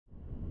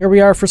Here we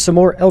are for some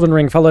more Elden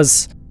Ring,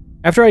 fellas.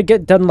 After I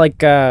get done, like,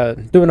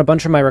 doing a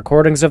bunch of my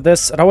recordings of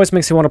this, it always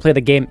makes me want to play the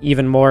game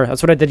even more.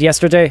 That's what I did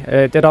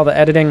yesterday. I did all the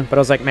editing, but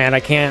I was like, man, I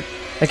can't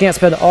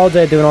spend all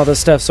day doing all this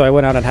stuff, so I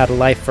went out and had a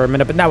life for a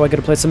minute, but now I get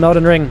to play some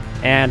Elden Ring,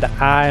 and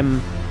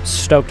I'm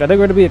stoked. I think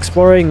we're going to be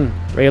exploring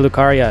Raya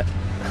Lucaria.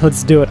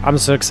 Let's do it. I'm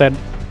so excited.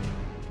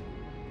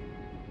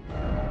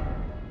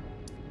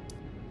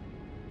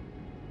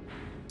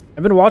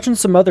 I've been watching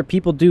some other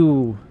people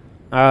do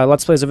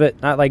Let's Plays of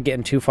it, not like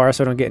getting too far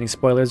so I don't get any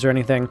spoilers or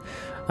anything.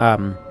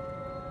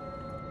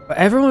 But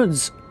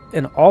everyone's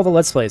in all the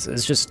Let's Plays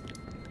is just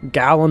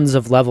gallons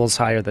of levels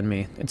higher than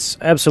me. It's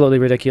absolutely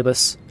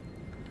ridiculous.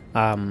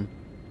 Yeah,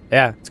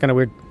 it's kind of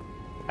weird.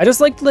 I just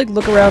like to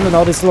look around in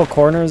all these little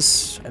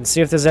corners and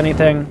see if there's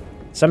anything.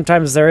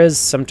 Sometimes there is,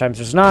 sometimes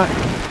there's not.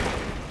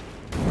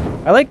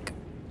 I like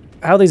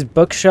how these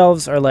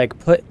bookshelves are like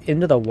put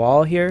into the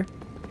wall here.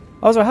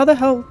 Also, how the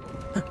hell?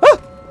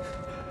 Oh!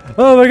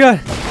 Oh my god!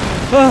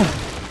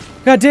 Oh,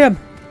 god damn!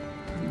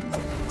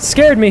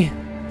 Scared me.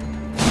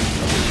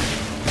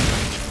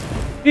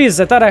 Jeez,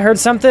 I thought I heard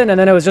something and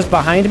then it was just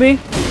behind me.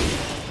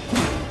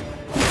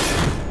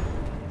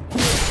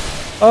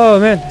 Oh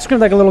man, I screamed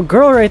like a little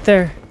girl right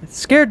there. It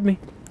scared me.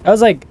 I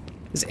was like,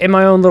 just in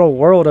my own little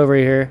world over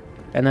here,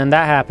 and then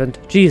that happened.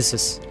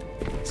 Jesus.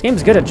 This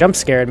game's good at jump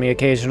scaring me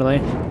occasionally.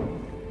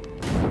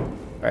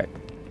 Alright.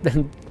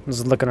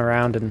 Just looking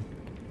around and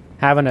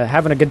having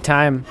a good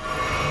time.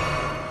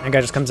 That guy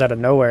just comes out of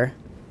nowhere.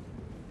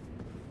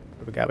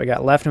 What we got? We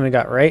got left and we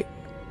got right.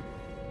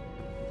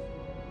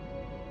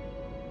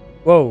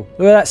 Whoa,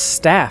 look at that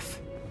staff.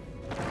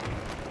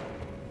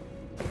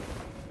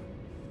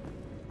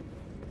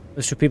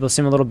 Those two people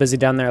seem a little busy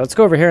down there. Let's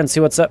go over here and see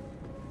what's up.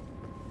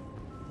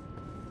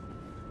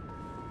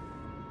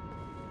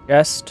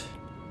 Guest.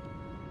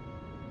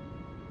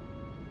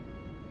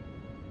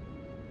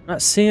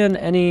 Not seeing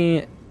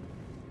any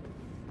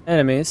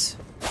enemies.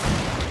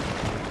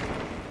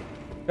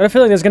 Got a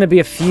feeling there's gonna be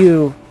a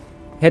few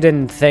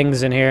hidden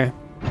things in here.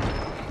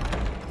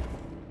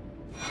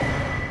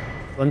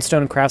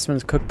 Glintstone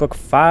Craftsman's Cookbook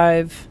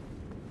 5.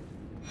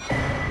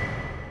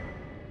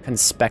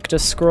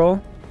 Conspectus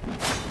Scroll.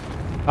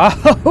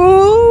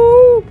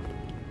 Oh!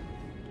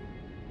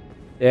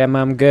 Damn,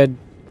 I'm good.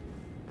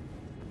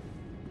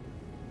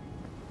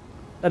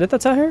 Is that it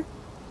that's out here?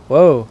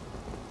 Whoa.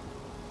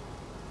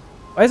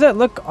 Why does that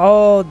look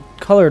all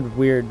colored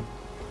weird?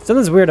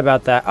 Something's weird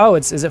about that. Oh,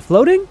 is it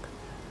floating?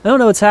 I don't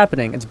know what's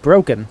happening. It's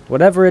broken.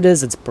 Whatever it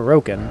is, it's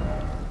broken.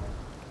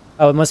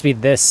 Oh, it must be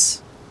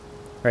this.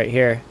 Right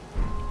here.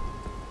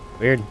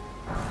 Weird.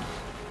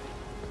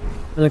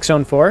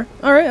 Linkstone 4?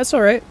 Alright, that's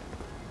alright.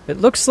 It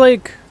looks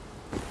like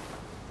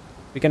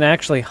we can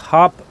actually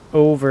hop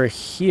over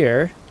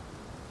here.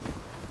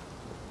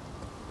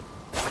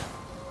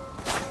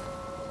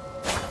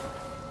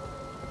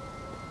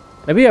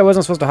 Maybe I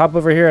wasn't supposed to hop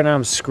over here and now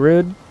I'm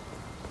screwed.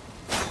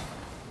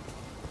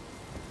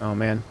 Oh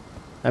man.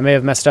 I may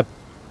have messed up.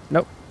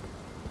 Nope.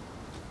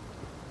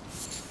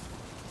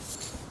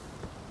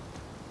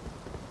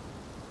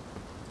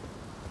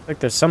 Like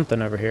there's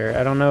something over here.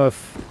 I don't know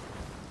if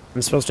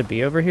I'm supposed to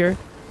be over here.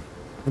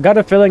 I've got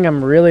a feeling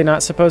I'm really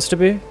not supposed to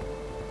be.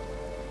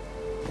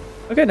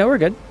 Okay, no, we're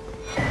good.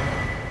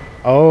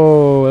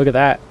 Oh, look at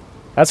that.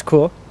 That's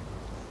cool.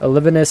 A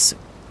Livinus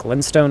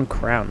Glintstone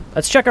Crown.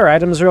 Let's check our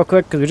items real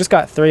quick, because we just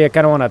got 3. I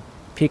kind of want to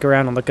peek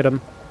around and look at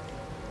them.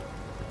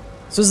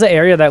 This is the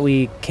area that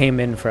we came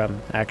in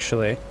from,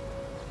 actually.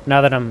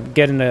 Now that I'm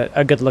getting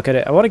a good look at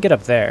it, I want to get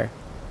up there.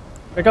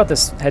 Check out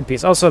this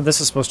headpiece. Also,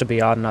 this is supposed to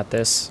be on, not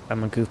this.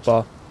 I'm a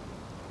goofball.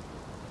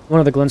 One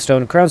of the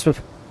Glintstone Crowns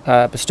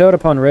bestowed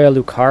upon Raya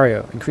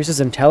Lucaria increases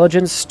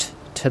intelligence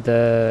to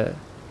the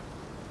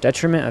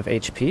detriment of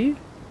HP?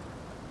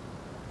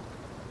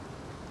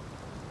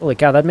 Holy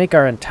cow, that'd make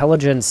our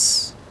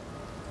intelligence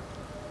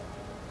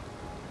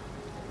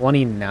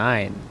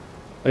 29.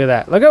 Look at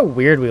that. Look how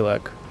weird we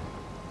look.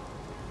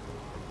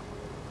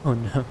 Oh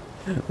no.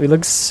 We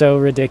look so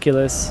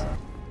ridiculous.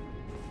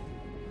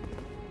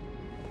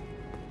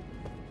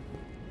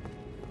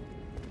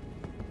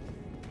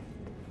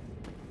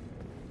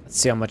 Let's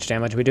see how much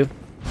damage we do.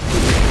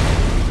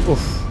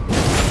 Oof.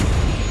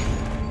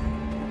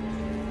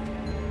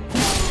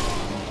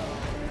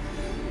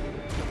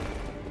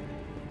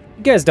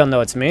 You guys don't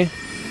know it's me.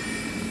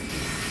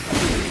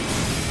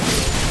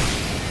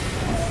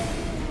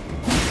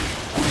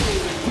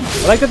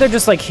 I like that they're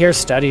just like here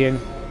studying.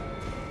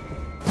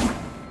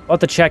 I'll have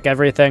to check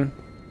everything.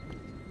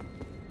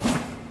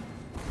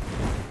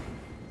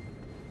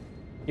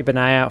 Keep an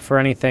eye out for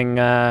anything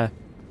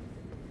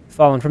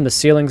falling from the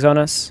ceilings on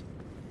us.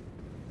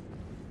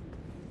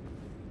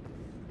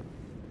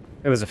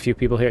 There was a few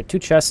people here. 2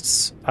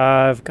 chests.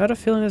 I've got a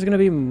feeling there's going to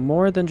be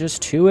more than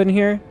just 2 in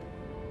here.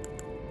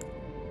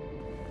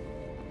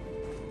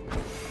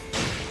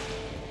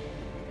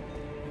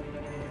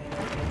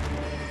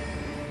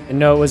 Didn't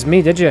know it was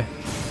me, did you?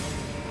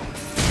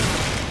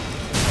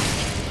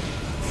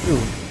 Ooh.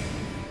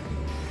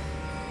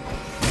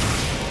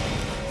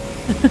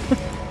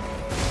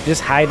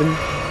 Just hiding.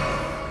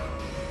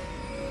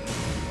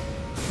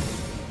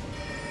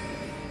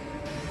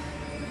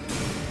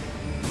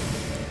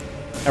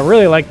 I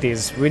really like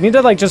these. We need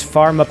to, like, just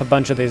farm up a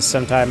bunch of these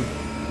sometime.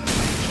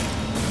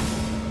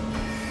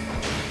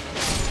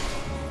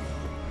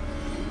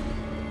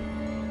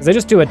 They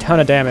just do a ton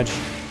of damage.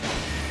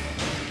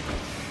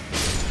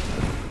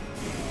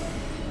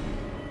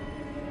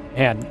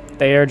 Man,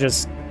 they are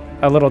just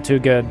a little too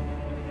good.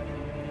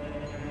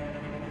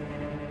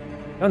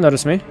 Don't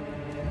notice me.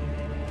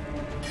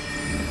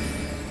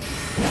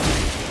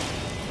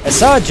 I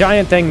saw a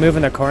giant thing move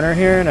in the corner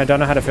here, and I don't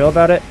know how to feel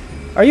about it.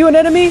 Are you an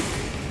enemy?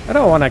 I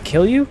don't want to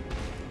kill you.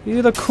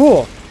 You look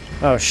cool.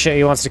 Oh shit,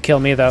 he wants to kill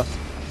me though.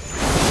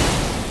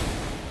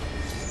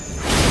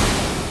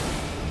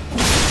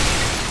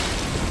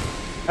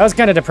 That was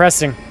kind of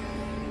depressing.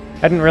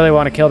 I didn't really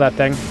want to kill that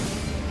thing.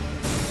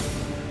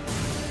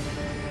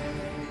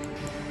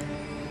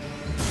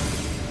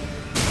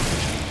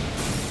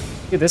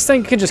 Dude, this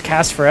thing can just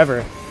cast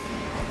forever.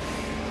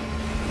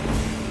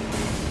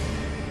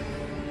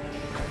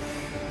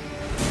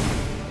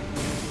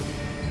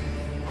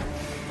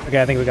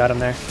 Okay, I think we got him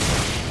there.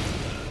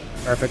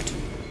 Perfect.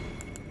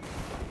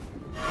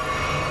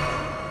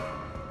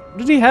 What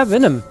did he have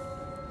in him?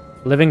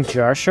 Living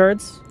jar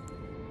shards?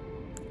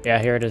 Yeah,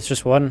 here it is,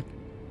 just one.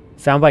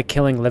 Found by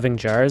killing living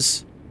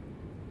jars.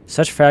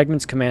 Such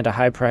fragments command a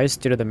high price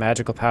due to the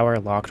magical power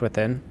locked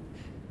within.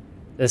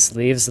 This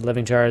leaves the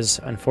living jars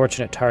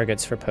unfortunate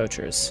targets for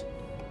poachers.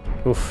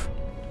 Oof.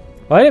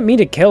 Well, I didn't mean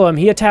to kill him,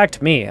 he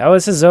attacked me. That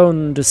was his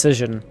own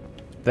decision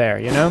there,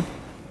 you know?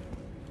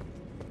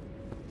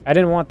 I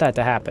didn't want that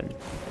to happen.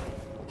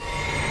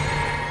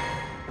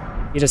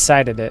 He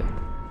decided it.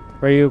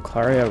 Raya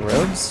Lucaria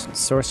robes?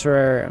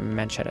 Sorcerer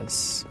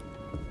Manchetas.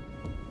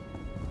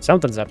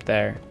 Something's up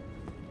there.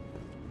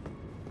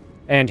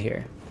 And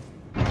here.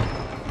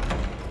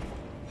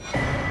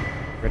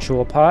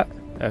 Ritual pot.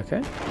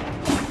 Okay.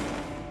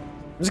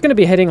 I'm just gonna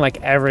be hitting like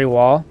every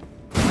wall.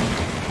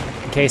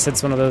 In case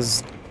it's one of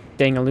those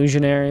dang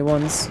illusionary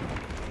ones.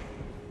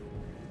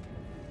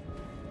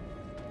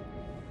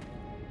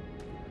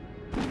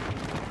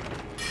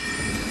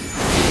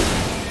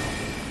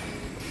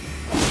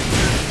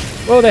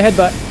 Whoa, the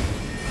headbutt.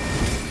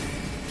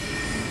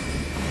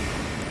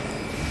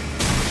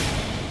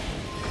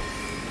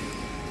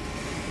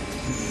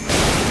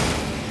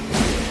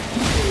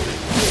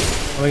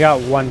 We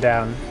got one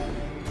down.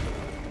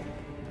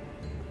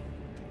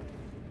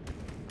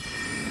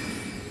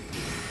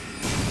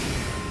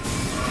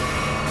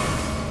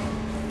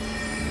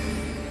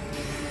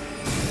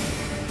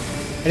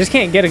 I just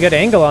can't get a good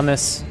angle on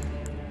this.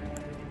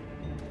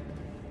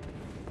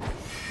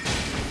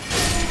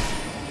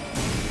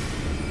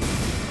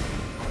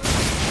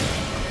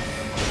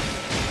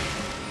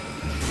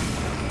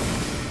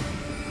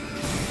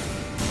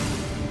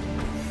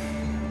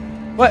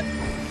 What?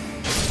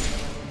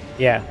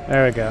 Yeah,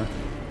 there we go.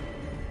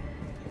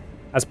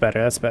 That's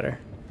better, that's better.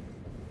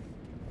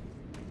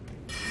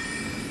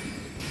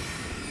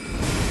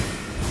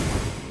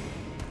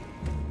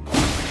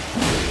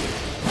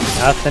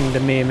 Nothing to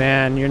me,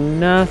 man. You're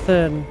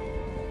nothing.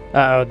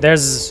 Uh-oh,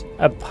 there's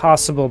a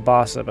possible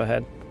boss up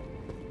ahead.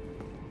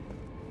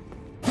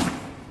 Are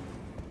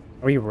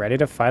we ready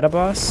to fight a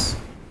boss?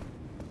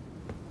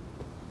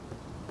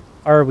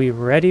 Are we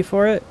ready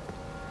for it?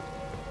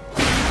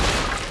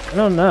 I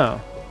don't know.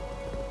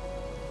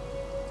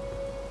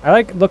 I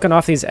like looking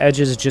off these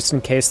edges just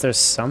in case there's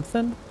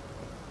something.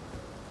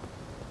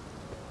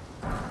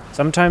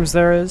 Sometimes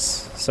there is,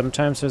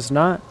 sometimes there's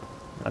not.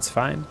 That's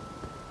fine.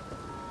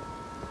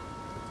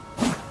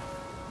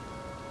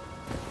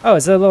 Oh,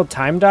 is that a little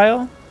time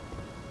dial?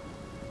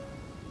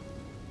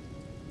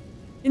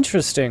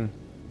 Interesting.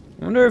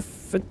 I wonder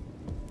if it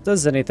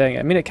does anything.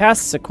 I mean, it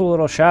casts a cool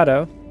little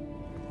shadow.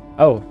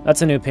 Oh,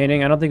 that's a new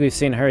painting. I don't think we've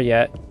seen her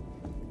yet.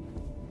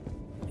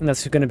 And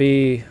that's going to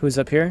be who's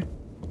up here.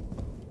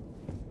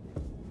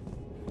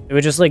 Do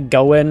we just like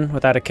go in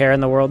without a care in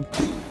the world?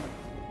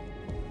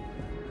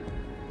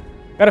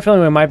 Got a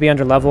feeling we might be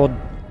under-leveled,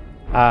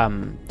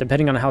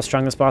 depending on how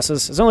strong this boss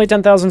is. It's only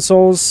 10,000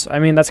 souls. I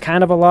mean, that's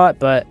kind of a lot,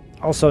 but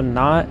also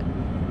not.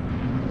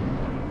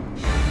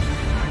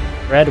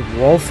 Red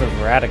Wolf of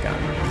Radagon.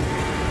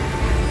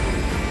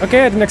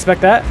 Okay, I didn't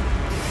expect that.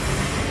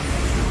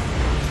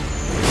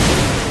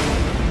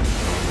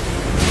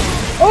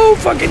 Oh,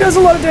 fuck, he does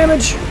a lot of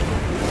damage.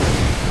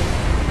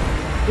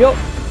 Yup.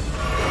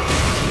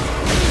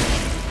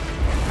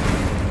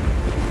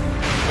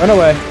 Run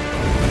away.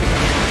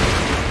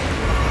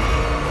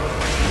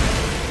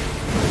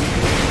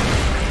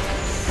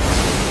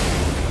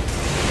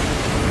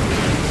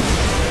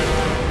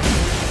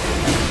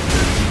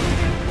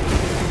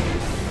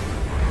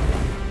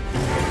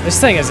 This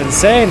thing is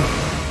insane.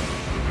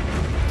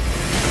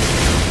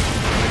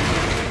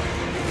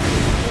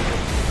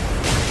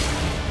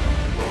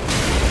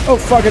 Oh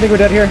fuck, I think we're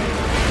dead here.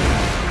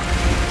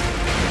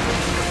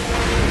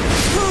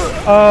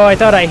 Oh, I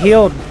thought I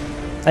healed.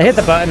 I hit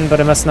the button,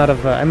 but I must not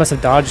have, I must have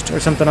dodged or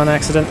something on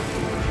accident.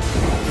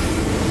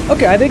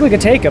 Okay, I think we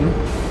could take him.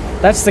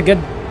 That's the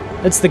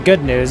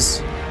good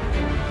news.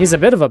 He's a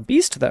bit of a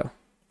beast though.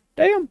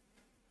 Damn.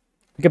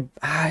 We could,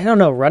 I don't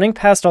know, running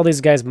past all these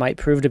guys might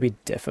prove to be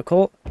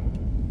difficult.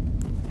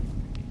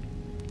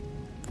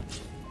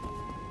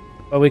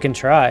 But we can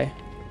try.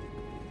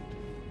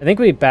 I think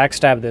we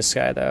backstab this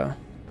guy, though.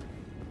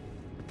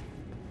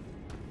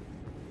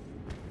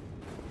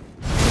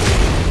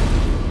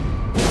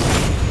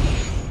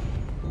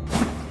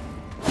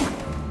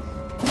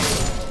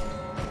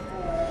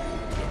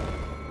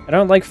 I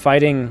don't like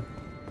fighting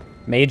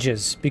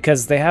mages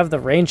because they have the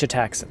range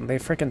attacks and they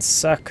freaking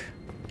suck.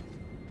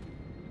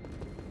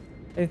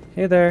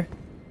 Hey there.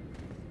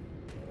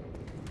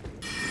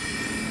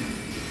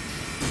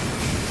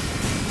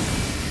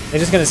 They're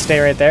just gonna stay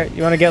right there.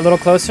 You wanna get a little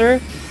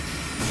closer?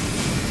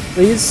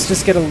 Please,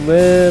 just get a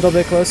little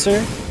bit closer.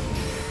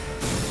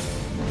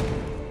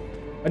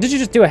 Why did you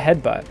just do a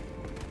headbutt?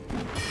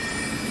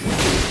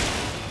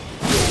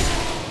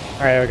 Alright,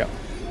 there we go.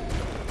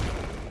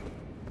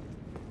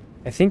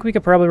 I think we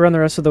could probably run the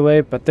rest of the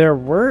way, but there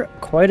were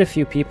quite a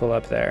few people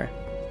up there.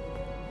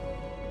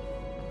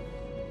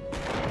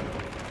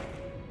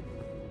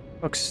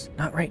 Folks,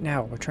 not right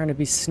now. We're trying to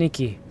be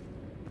sneaky.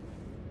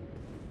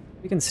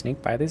 We can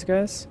sneak by these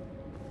guys?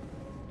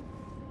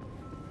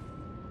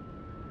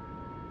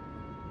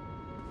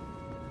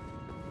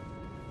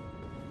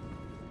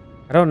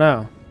 I don't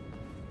know.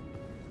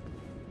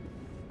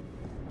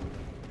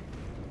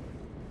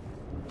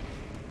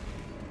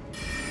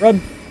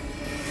 Run!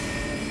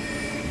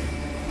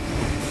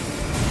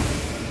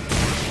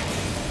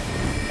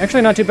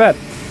 Actually, not too bad.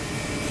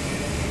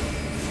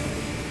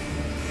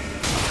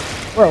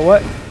 Bro,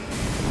 what?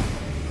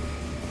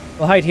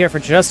 We'll hide here for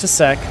just a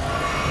sec.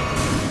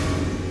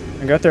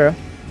 And go through.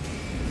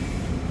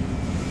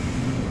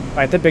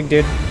 Fight the big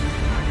dude.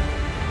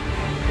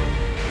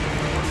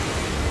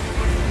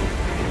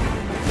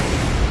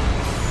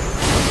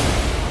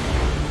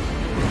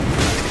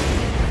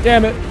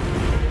 Damn it.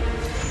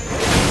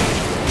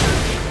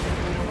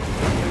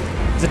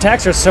 His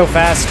attacks are so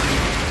fast.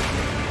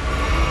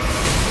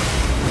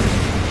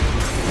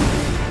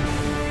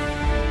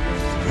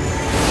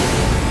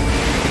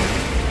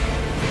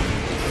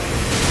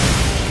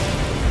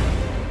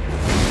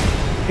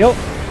 Yo.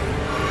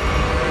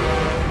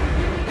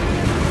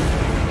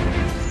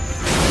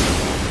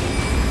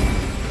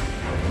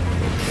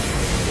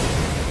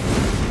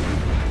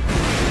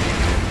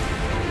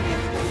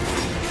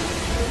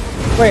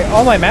 Wait,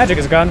 all my magic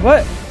is gone.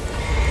 What?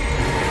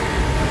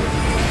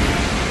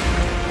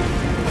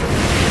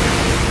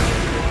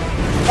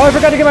 Oh, I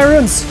forgot to get my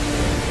runes.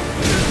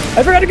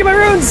 I forgot to get my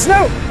runes.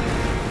 No.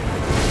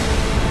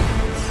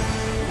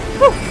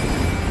 Whew.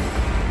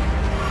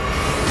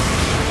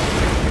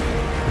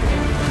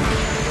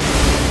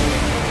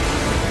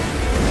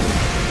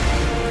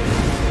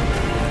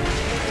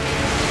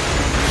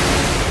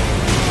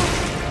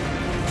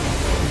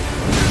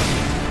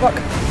 Fuck.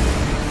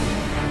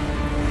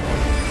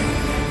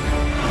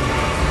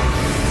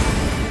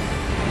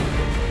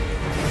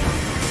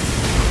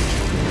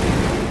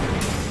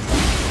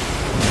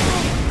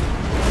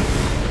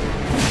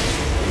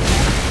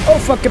 Oh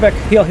fuck, get back.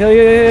 Heal, heal,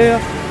 heal, heal, heal.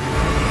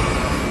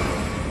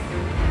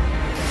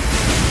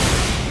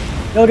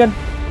 Heal again.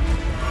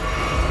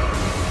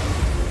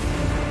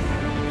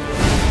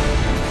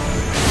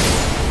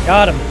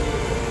 Got him.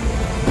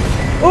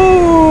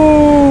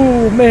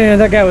 Oh man,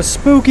 that guy was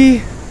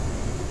spooky.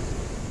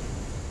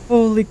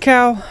 Holy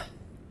cow.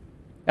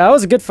 That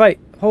was a good fight.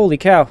 Holy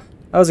cow.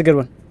 That was a good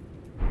one.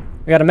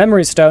 We got a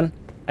memory stone.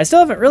 I still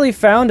haven't really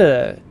found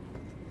a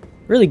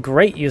really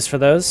great use for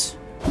those.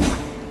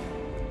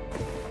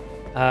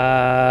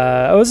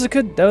 That was a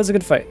good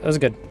fight. That was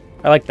good.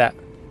 I like that.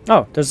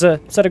 Oh, there's a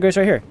set of grace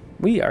right here.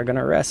 We are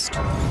gonna rest.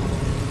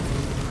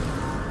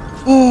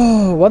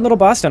 Oh, one little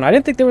boss stone. I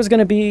didn't think there was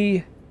gonna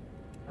be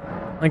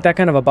like that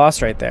kind of a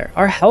boss right there.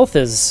 Our health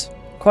is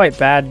quite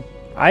bad.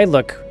 I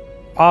look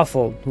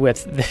awful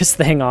with this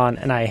thing on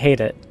and I hate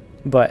it.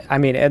 But I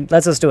mean, it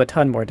lets us do a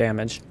ton more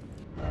damage.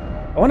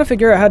 I want to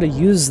figure out how to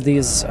use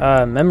these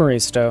memory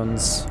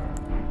stones.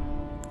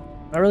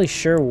 Not really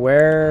sure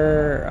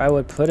where I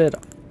would put it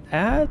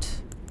at.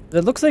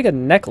 It looks like a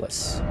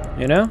necklace,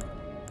 you know?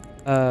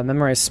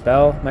 Memorize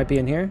spell might be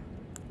in here.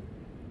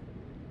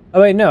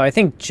 Oh wait, no, I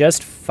think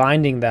just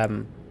finding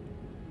them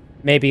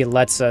maybe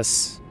lets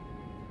us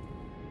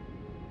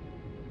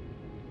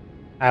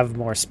have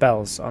more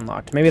spells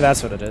unlocked. Maybe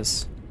that's what it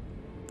is.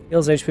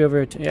 Heals HP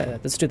over... Yeah,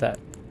 let's do that.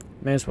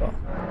 May as well.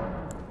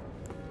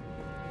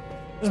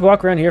 Just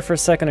walk around here for a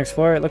second,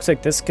 explore. It looks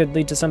like this could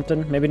lead to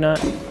something. Maybe not.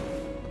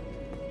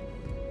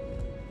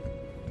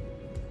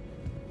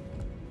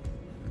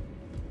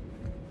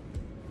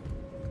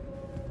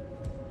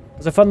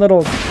 There's a fun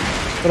little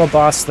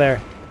boss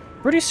there.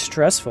 Pretty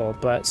stressful,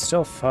 but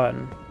still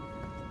fun.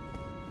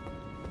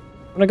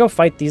 I'm gonna go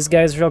fight these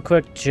guys real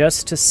quick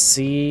just to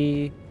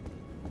see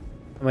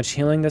how much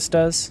healing this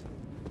does.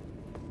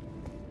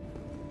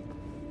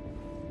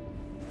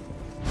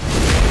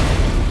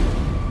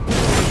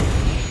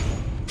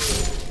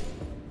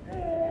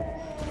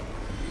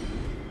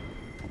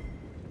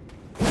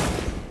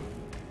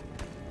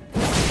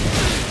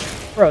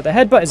 Bro, the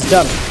headbutt is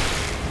dumb.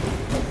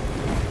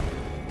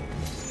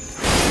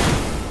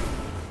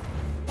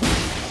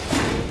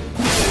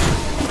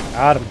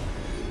 Got him.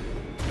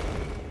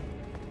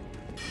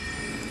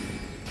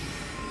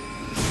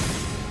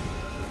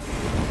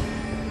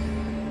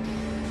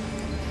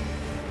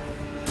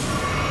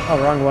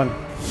 Oh, wrong one.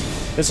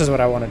 This is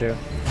what I want to do.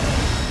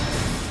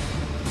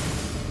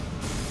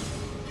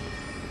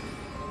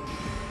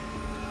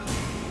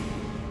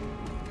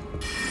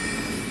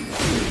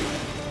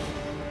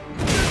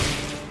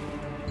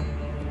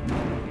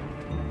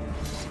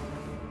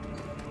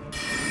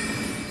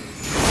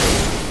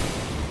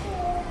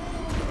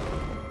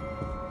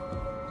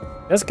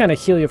 Does kind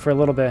of heal you for a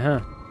little bit,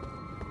 huh?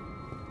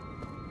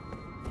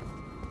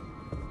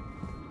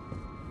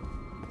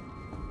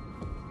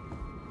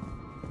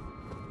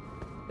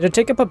 Did it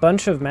take up a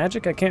bunch of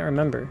magic? I can't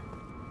remember.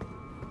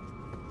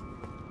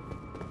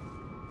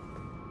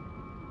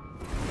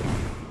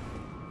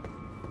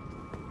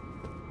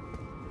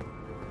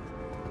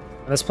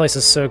 This place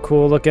is so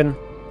cool looking.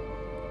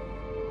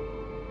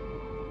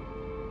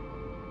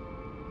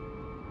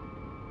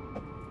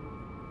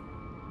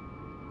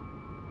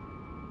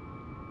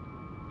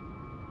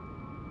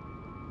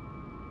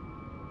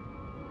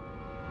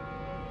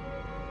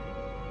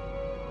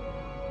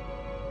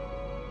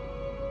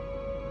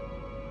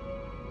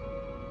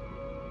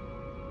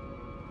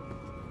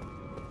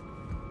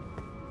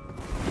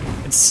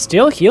 It's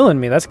still healing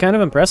me. That's kind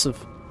of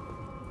impressive.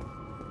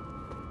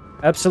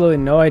 Absolutely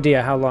no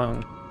idea how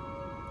long.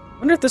 I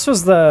wonder if this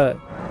was the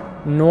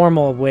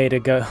normal way to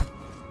go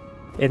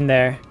in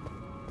there.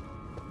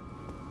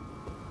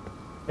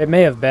 It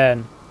may have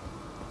been.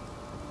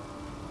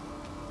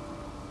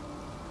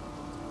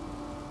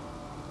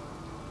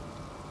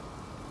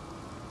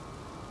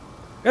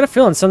 Got a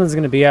feeling something's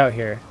gonna be out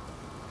here.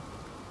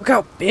 Look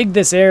how big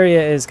this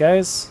area is,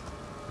 guys.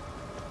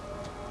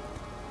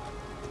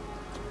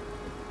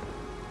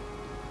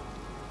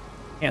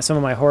 Can't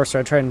summon my horse, so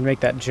I try and make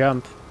that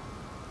jump.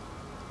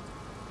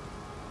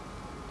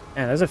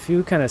 Man, there's a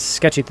few kind of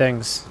sketchy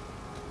things.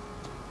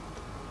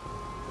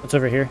 What's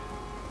over here?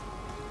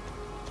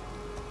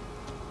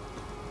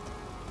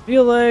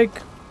 Feel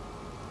like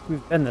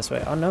we've been this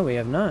way. Oh no, we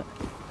have not.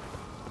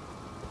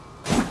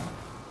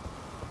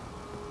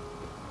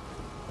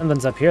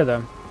 Something's up here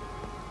though.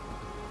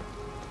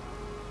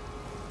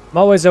 I'm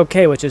always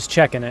okay with just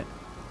checking it.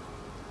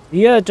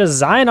 The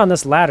design on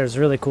this ladder is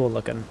really cool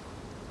looking.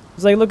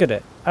 It's like, look at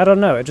it. I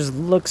don't know. It just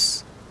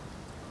looks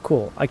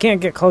cool. I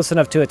can't get close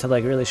enough to it to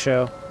like really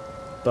show,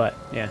 but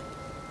yeah.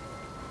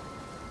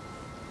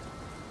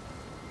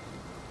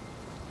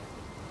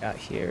 Got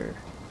here.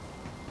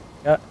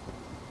 Got.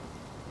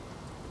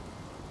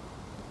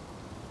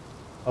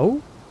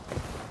 Oh.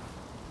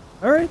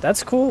 All right,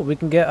 that's cool. We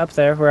can get up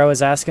there. Where I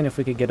was asking if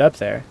we could get up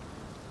there.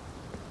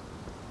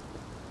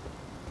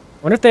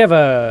 Wonder if they have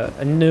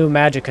a new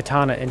magic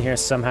katana in here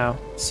somehow,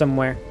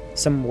 somewhere,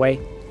 some way.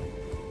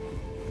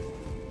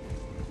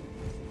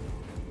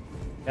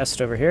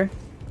 Chest over here.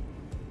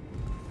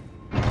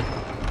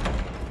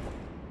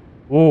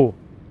 Ooh.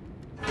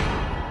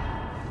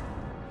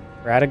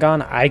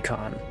 RADAGON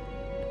icon.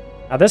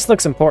 Now this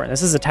looks important.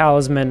 This is a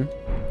talisman.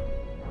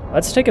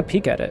 Let's take a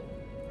peek at it.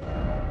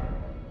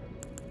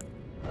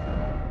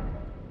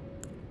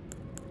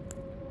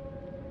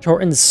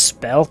 Shortens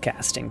spell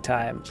casting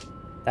time.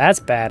 That's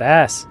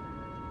badass.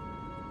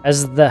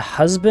 As the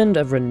husband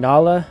of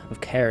Rennala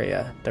of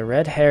Caria, the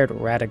red-haired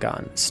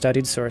RADAGON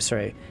studied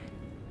sorcery,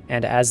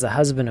 and as the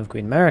husband of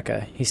Queen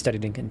Marika, he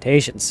studied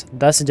incantations.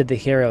 Thus did the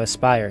hero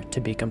aspire to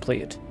be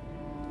complete.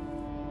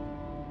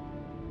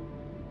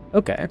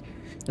 Okay.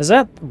 Is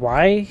that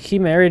why he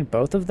married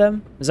both of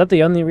them? Is that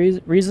the only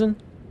reason?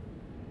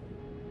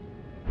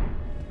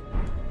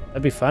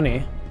 That'd be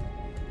funny.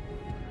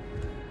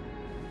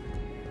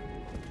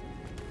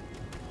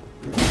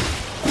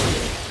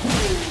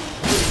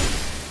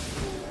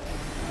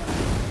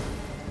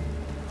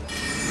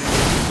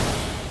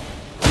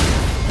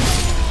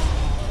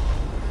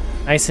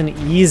 Nice and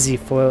easy,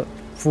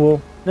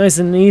 fool. Nice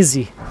and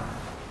easy.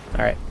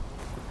 Alright.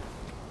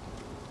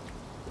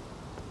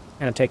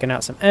 Kind of taking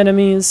out some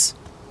enemies.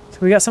 So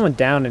we got someone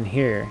down in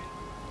here.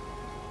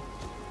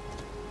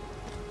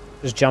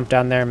 Just jump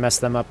down there and mess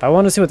them up. I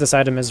want to see what this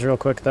item is real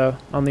quick, though,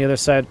 on the other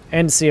side.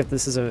 And see if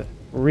this is a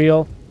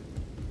real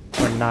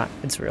or not.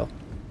 It's real.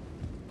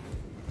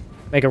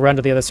 Make a run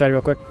to the other side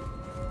real quick.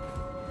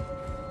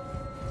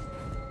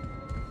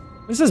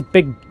 What's this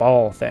big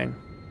ball thing?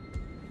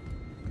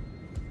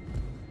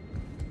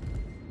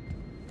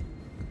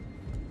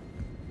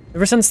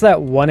 Ever since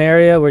that one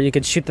area where you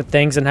could shoot the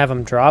things and have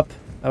them drop,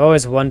 I've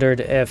always wondered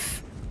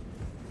if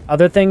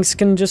other things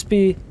can just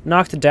be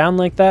knocked down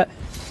like that.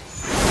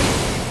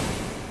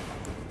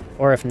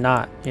 Or if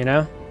not, you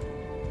know?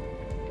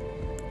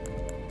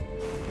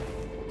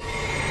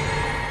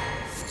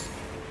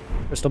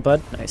 Crystal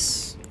Bud,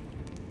 nice.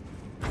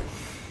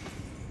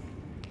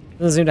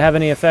 Doesn't seem to have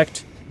any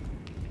effect.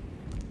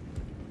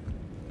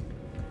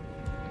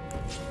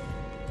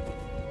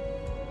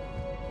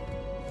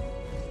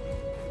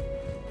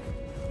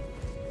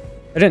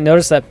 I didn't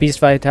notice that beast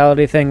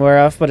vitality thing wear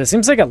off, but it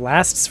seems like it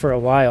lasts for a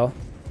while.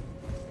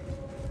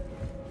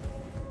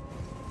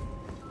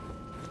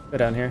 Go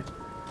down here.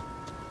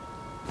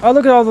 Oh,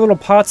 look at all the little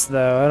pots,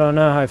 though. I don't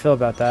know how I feel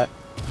about that.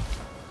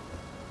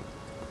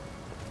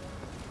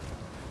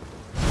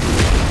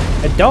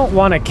 I don't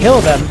want to kill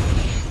them.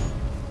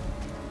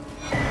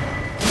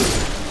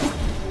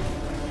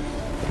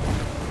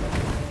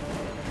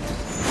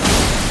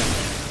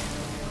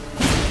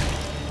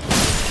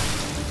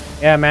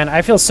 Yeah, man,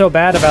 I feel so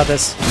bad about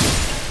this.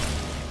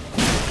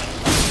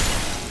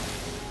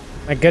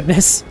 My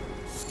goodness.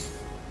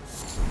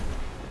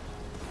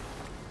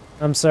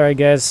 I'm sorry,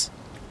 guys.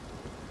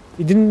 If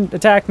you didn't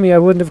attack me, I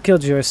wouldn't have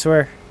killed you, I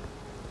swear.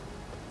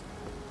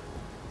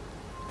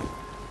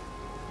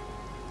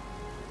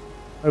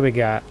 What do we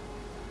got?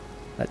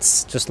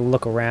 Let's just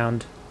look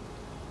around.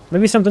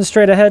 Maybe something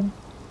straight ahead?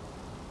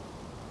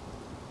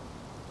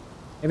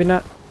 Maybe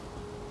not.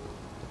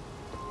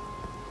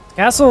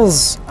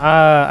 Castles,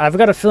 I've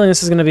got a feeling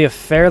this is going to be a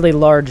fairly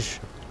large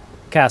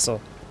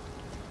castle.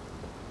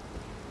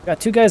 Got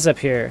two guys up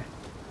here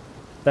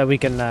that we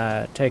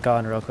can take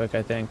on real quick,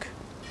 I think.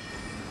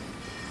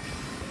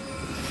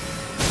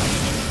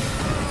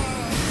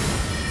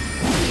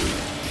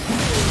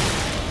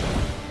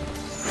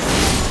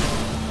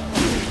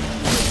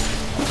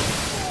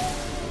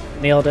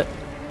 Nailed it.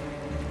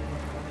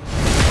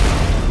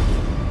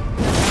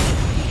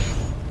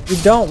 You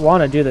don't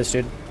want to do this,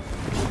 dude.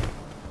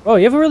 Oh,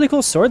 you have a really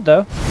cool sword,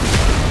 though.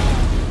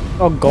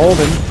 Oh,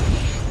 golden.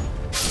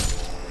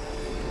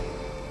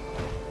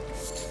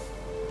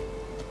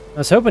 I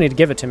was hoping he'd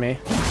give it to me.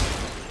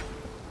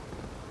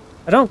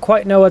 I don't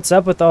quite know what's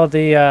up with all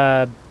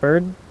the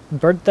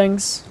bird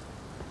things.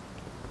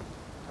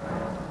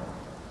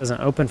 Doesn't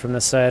open from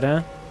this side,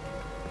 huh?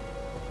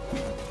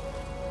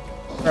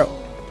 Bro.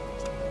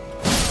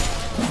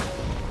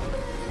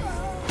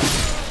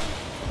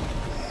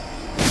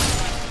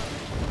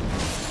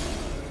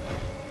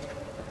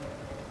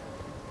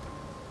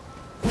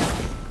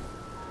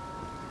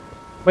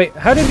 Wait,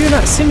 how did you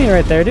not see me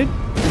right there, dude?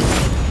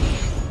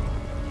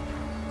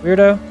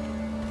 Weirdo.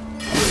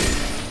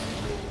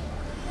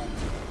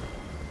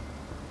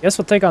 Guess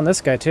we'll take on this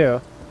guy, too.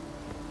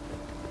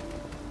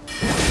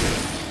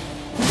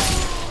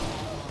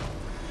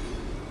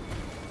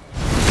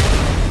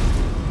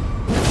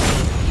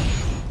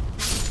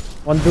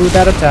 One dude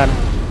at a time.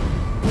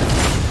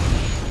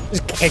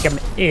 Just kick him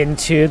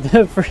into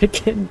the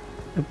freaking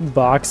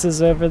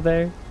boxes over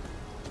there.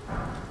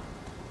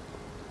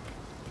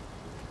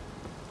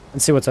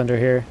 Let's see what's under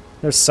here.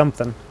 There's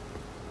something.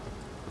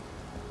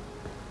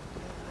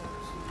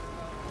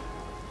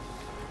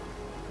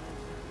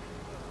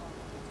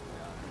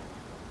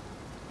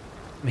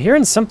 I'm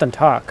hearing something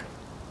talk.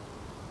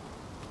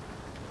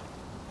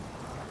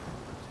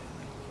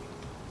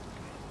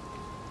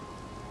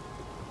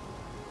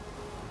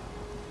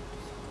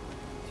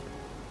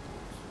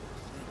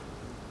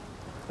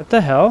 What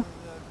the hell?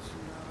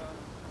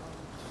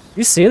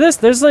 You see this?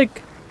 There's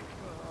like...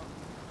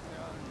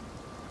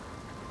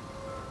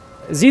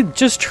 Is he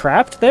just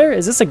trapped there?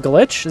 Is this a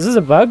glitch? Is this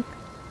a bug?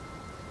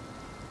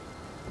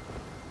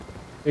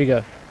 Here you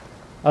go.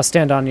 I'll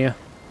stand on you.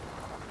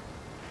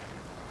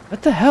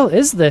 What the hell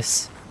is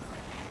this?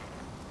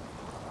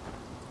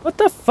 What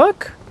the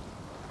fuck?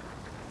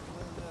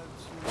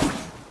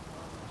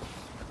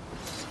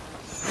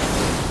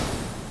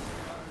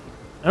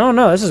 I don't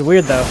know. This is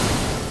weird, though.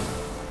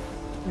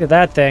 Look at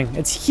that thing.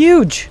 It's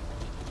huge.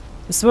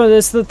 It's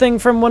the thing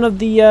from one of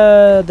the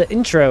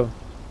intro,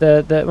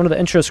 one of the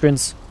intro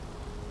screens.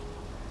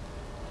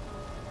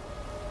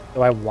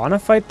 Do I want to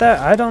fight that?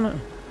 I don't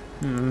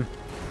know.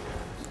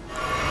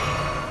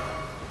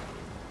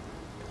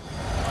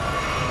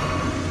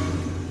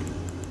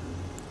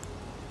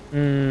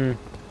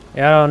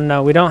 Yeah, I don't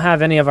know. We don't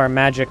have any of our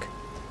magic.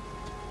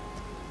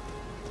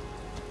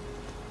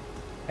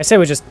 I say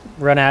we just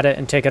run at it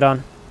and take it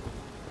on.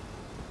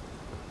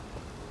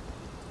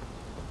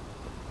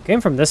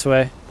 Came from this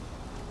way.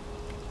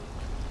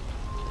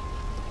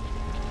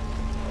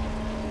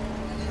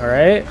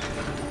 Alright.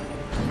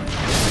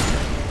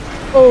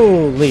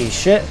 Holy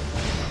shit.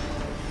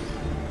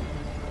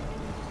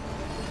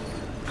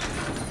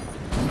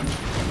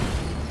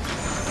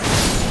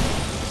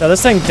 So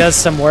this thing does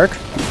some work.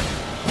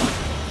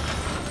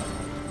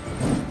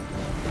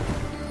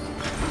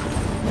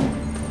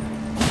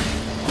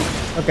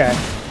 Okay.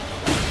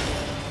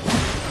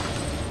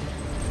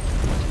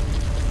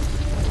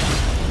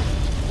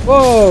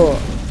 Whoa!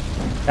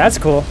 That's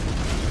cool.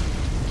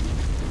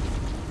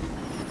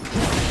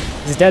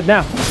 He's dead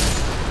now.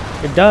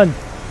 You're done.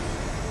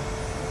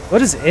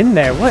 What is in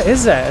there? What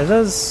is that? Are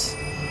those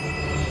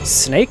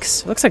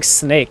snakes? It looks like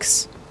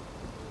snakes.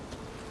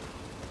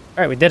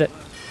 Alright, we did it.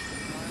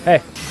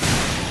 Hey.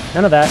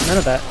 None of that. None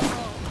of that.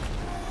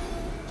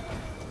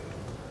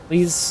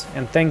 Please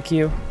and thank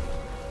you.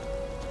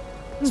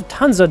 There's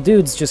tons of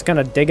dudes just kind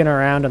of digging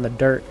around in the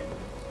dirt.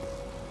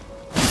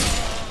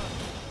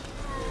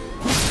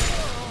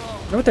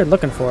 I wonder what they're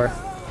looking for.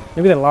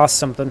 Maybe they lost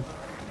something.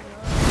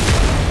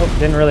 Oh,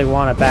 didn't really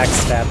want a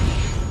backstab.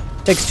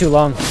 Takes too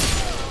long.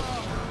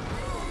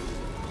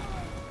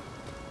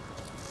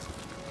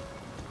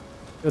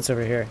 What's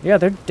over here? Yeah,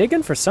 they're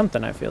digging for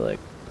something, I feel like.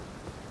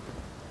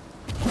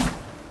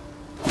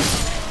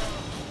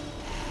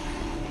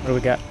 What do we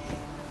got?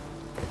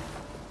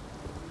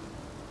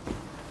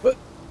 What?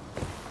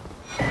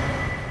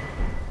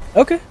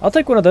 Okay, I'll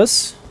take one of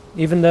those.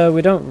 Even though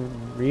we don't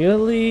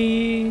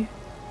really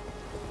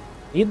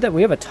need that.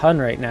 We have a ton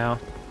right now.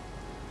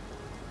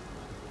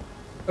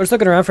 We're just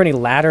looking around for any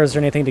ladders or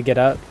anything to get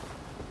up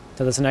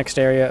to this next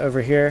area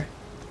over here.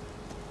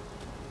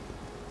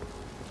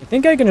 I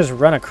think I can just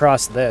run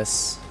across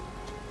this.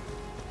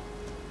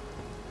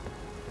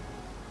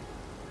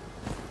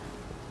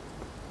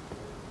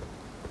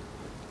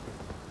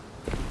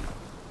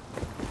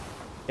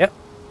 Yep,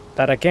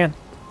 that I can.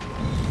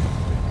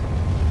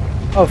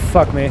 Oh,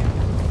 fuck me.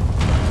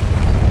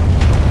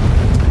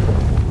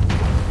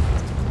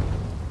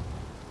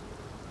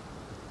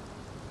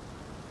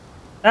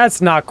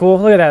 That's not cool.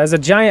 Look at that. There's a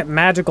giant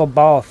magical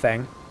ball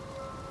thing.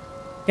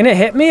 Can it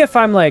hit me if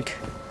I'm like...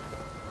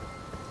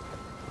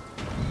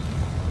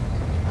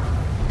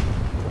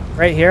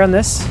 right here on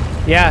this?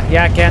 Yeah,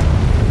 I can.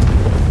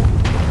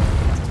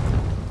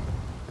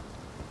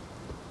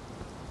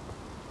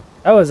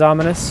 That was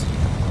ominous.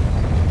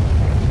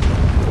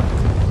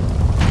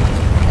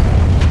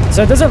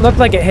 So it doesn't look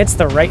like it hits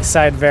the right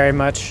side very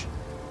much.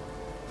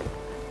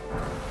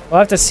 We'll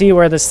have to see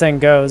where this thing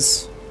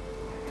goes.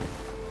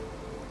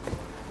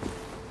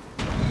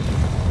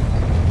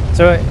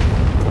 So it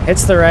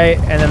hits the right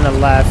and then the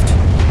left.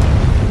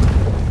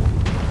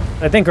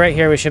 I think right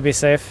here we should be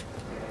safe.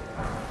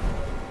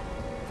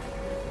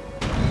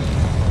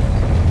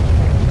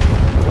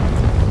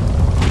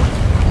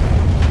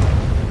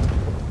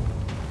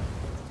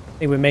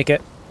 I think we make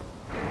it.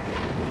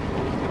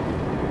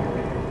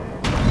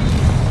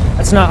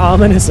 That's not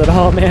ominous at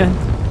all, man.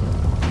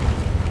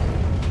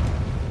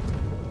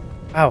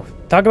 Wow,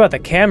 talk about the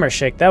camera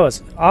shake. That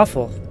was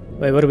awful.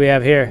 Wait, what do we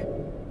have here?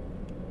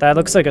 That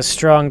looks like a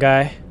strong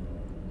guy.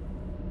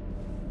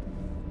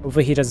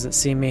 Hopefully he doesn't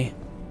see me.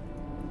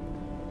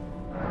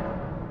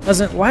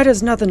 Why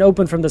does nothing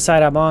open from the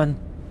side I'm on?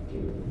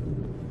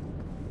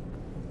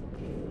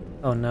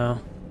 Oh no.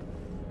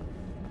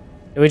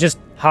 Did we just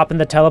hop in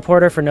the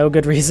teleporter for no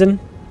good reason?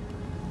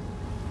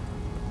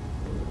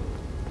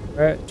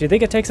 Or, do you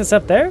think it takes us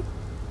up there?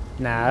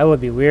 Nah, that would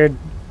be weird.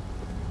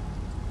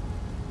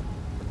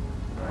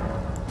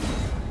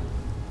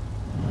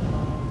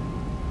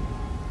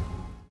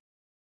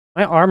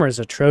 My armor is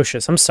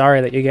atrocious. I'm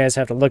sorry that you guys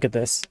have to look at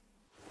this.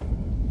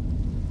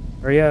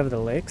 Area of the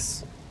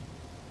lakes?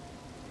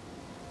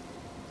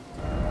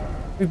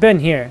 We've been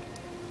here.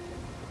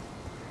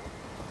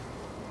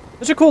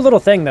 Such a cool little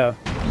thing, though.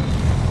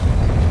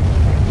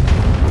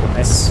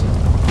 Nice.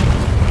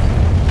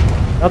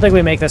 I don't think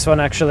we make this one,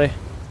 actually.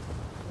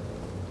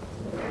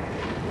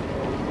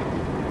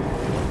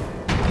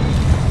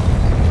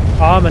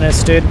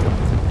 Ominous, dude.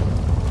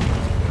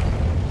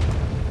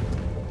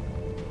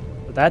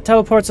 But that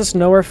teleports us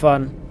nowhere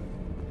fun.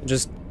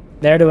 Just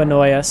there to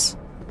annoy us.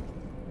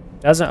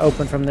 Doesn't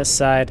open from this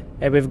side.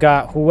 Hey, we've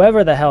got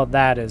whoever the hell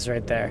that is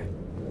right there.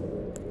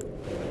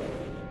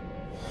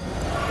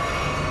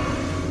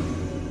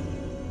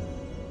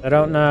 I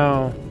don't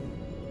know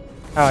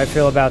how I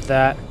feel about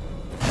that.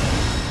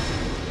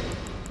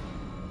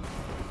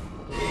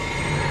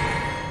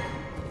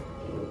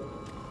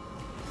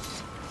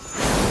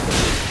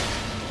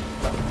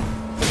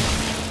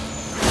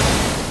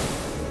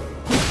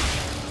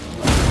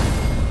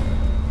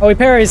 Oh, he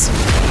parries.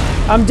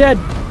 I'm dead.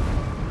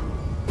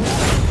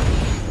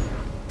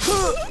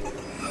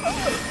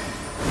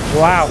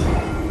 Wow.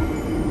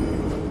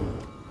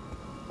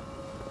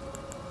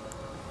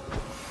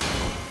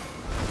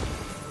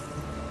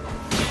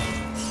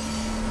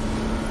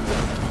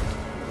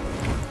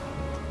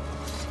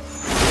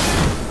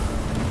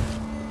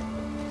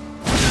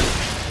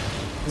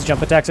 His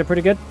jump attacks are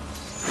pretty good.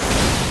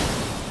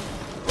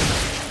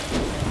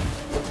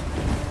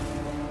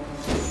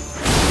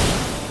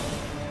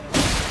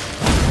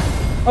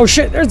 Oh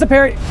shit, there's the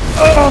parry.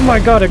 Oh my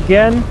god,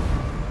 again?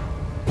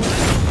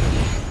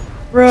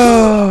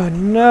 Bro,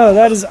 no,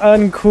 that is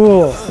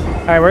uncool.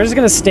 Alright, we're just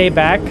gonna stay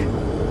back.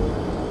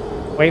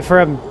 Wait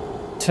for him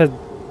to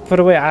put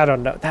away. I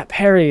don't know. That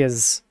parry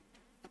is...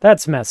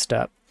 that's messed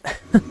up.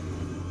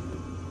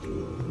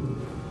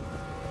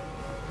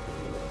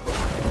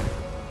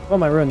 Oh,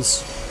 my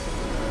runes.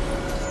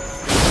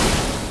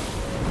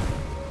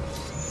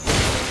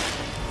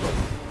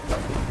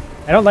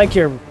 I don't like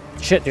your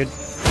shit, dude.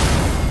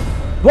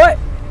 What?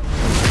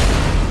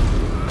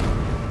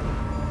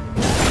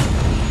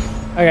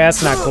 Okay,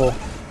 that's not cool.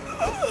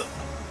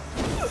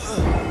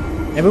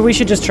 Maybe we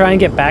should just try and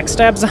get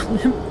backstabs on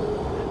him?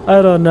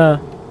 I don't know.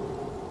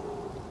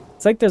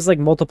 It's like there's like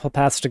multiple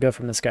paths to go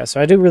from this guy,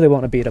 so I do really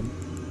want to beat him.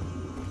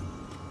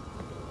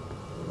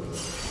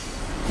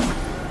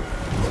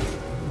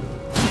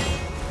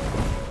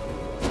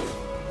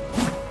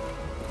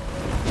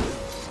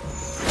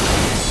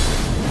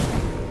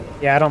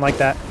 Yeah, I don't like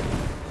that.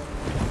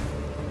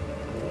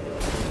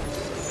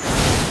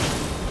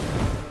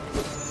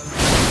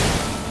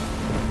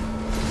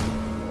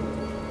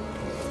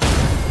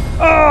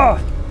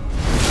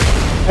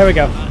 There we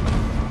go.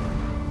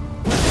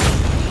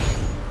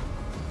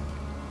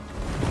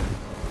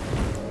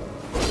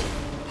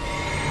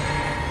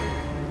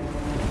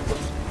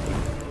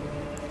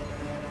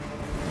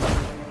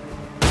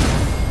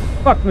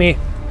 Fuck me.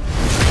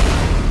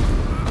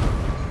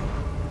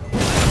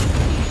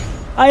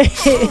 I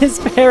hate his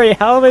parry.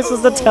 How am I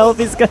supposed to tell if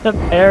he's gonna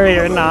parry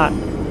or not?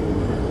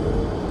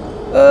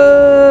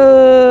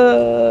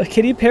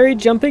 Can he parry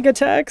jumping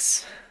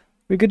attacks?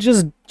 We could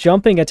just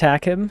jumping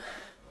attack him.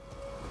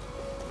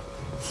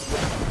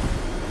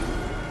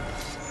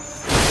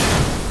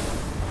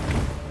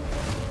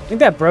 I think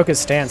that broke his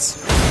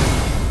stance.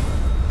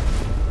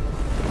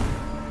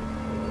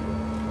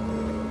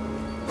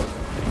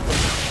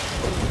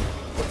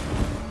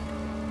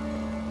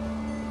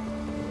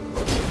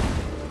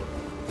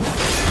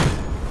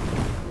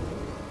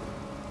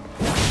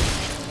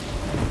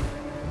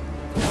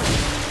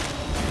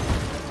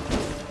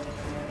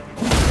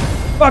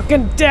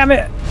 Fucking damn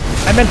it!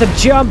 I meant to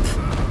jump!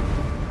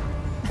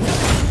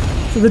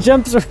 So the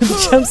jumps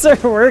are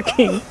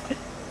working.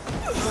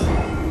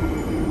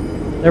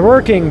 They're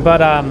working,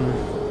 but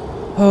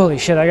holy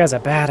shit, that guy's a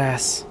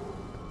badass.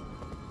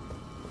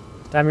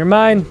 Damn, you're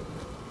mine.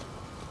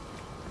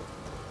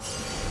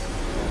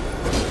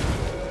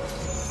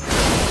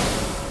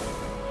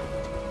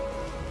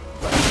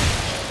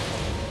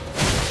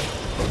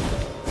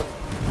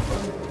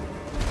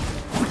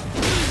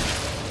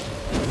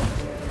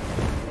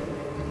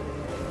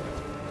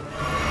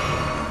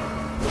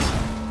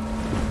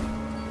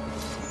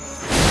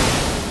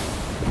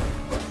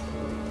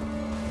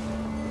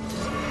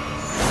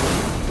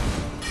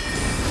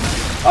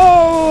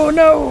 Oh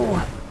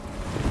no!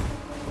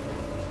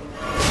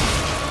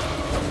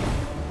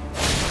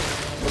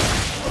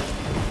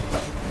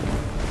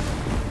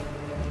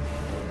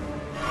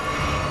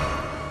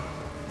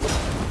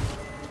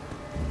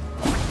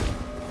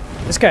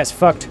 This guy's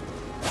fucked.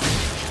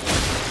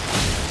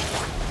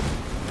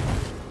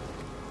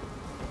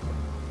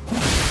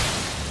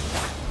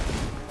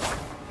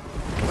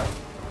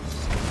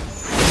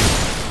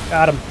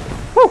 Got him.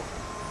 Whew!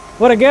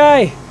 What a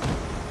guy!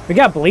 We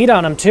got bleed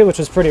on him too, which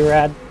was pretty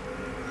rad.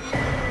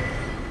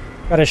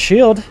 Got a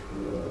shield.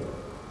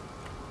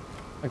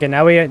 Okay,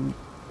 now we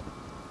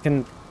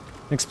can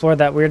explore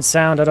that weird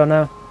sound. I don't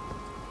know.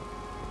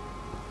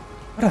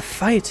 What a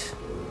fight!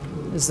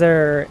 Is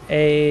there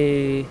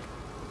a... Is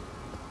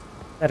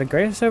that a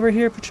grace over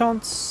here,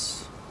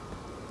 perchance?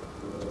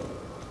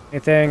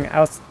 Anything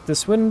out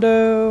this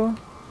window?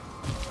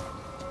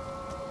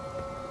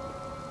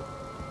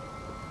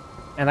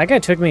 And that guy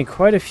took me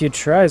quite a few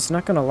tries,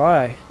 not gonna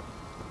lie.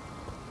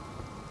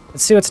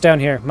 Let's see what's down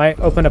here.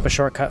 Might open up a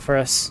shortcut for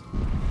us.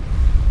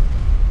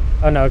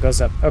 Oh no, it goes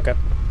up. Okay.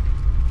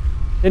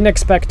 Didn't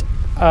expect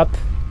up.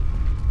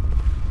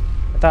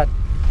 I thought...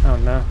 Oh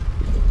no.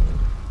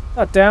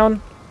 Thought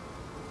down.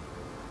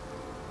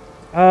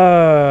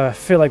 I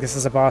feel like this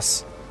is a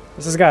boss.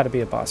 This has got to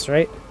be a boss,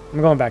 right? I'm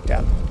going back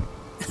down.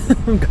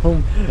 I'm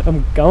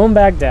going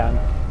back down.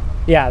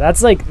 Yeah,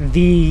 that's like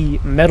the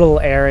middle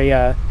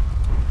area.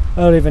 I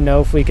don't even know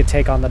if we could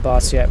take on the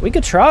boss yet. We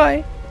could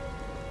try.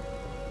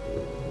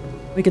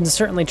 We can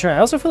certainly try. I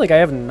also feel like I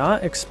have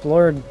not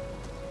explored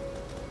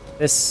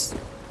this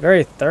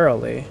very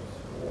thoroughly.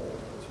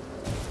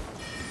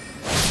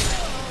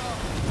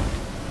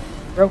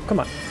 Bro, come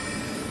on.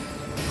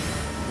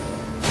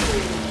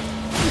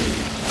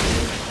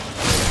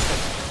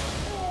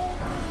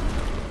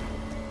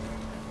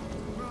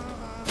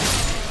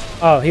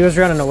 Oh, he was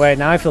running away.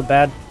 Now I feel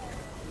bad.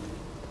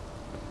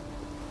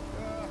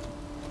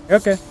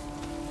 Okay.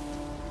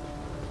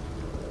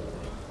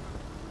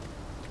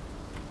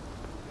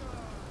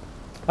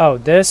 Oh,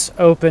 this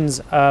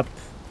opens up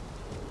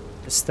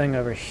this thing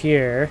over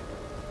here.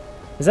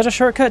 Is that a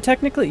shortcut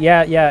technically?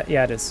 Yeah,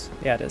 it is.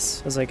 Yeah, it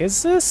is. I was like,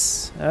 is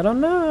this? I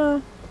don't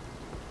know.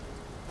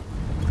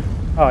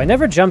 Oh, I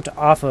never jumped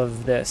off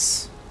of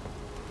this.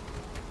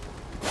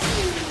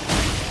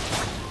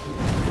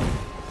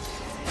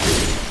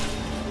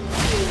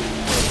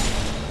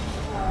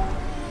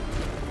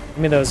 Give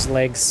me those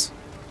legs.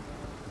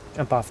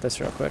 Jump off this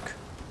real quick.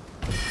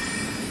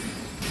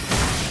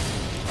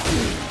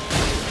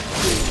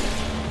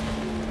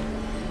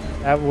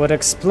 That would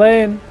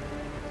explain.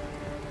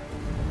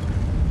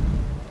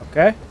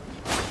 Okay.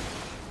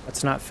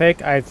 That's not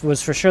fake. I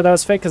was for sure that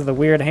was fake because of the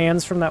weird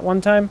hands from that one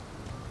time.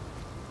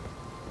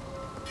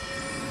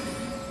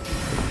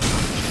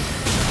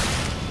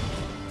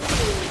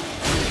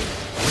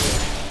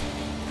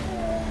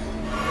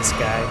 This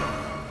guy.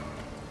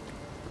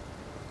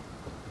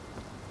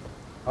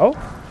 Oh,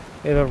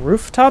 we have a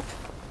rooftop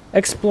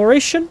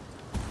exploration.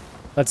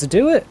 Let's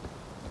do it.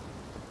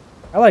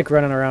 I like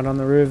running around on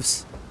the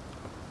roofs.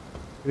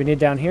 Do we need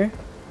down here?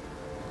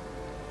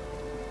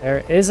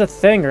 There is a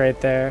thing right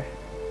there.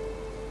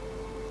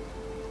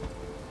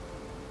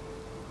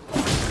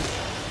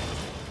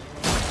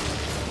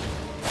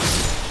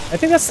 I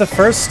think that's the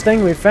first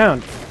thing we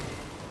found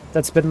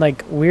that's been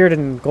like weird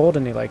and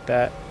goldeny like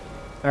that.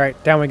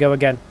 Alright, down we go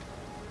again.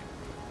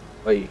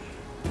 Oy.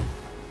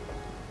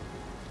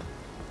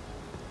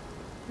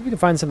 we can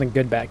find something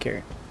good back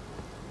here.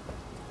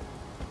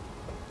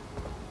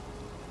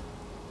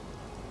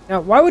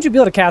 Now, why would you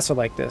build a castle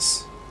like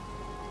this?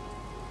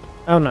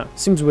 I don't know.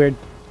 Seems weird.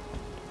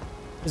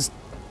 There's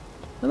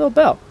a little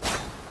bell.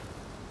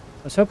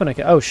 I was hoping I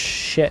could... Oh,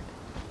 shit.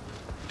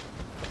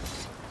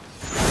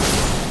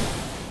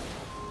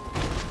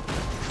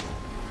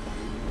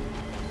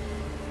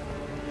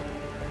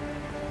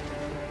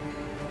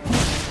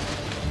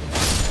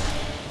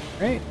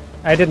 Right.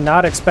 I did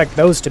not expect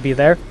those to be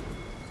there.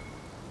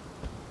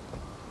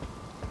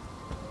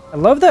 I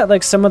love that,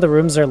 like, some of the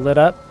rooms are lit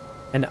up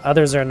and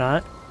others are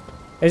not.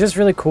 It's just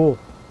really cool.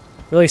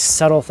 Really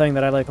subtle thing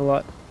that I like a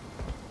lot.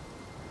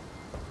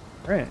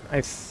 Alright, I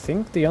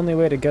think the only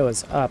way to go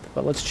is up,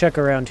 but let's check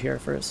around here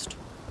first.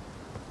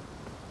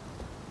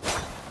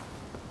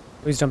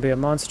 Please don't be a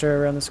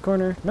monster around this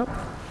corner. Nope.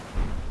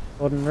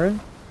 Golden rune.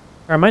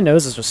 Alright, my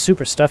nose is just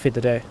super stuffy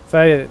today.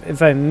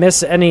 If I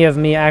miss any of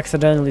me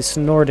accidentally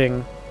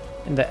snorting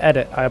in the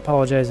edit, I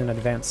apologize in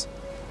advance.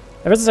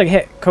 Ever since I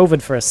hit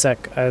COVID for a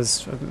sec,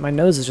 as my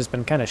nose has just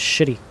been kind of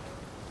shitty.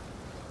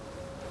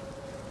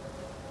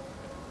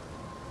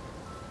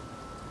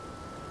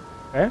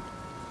 Okay.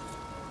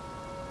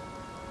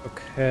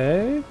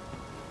 Okay.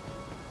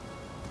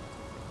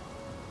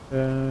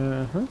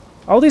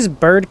 All these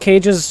bird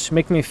cages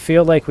make me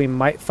feel like we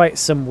might fight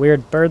some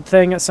weird bird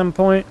thing at some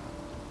point.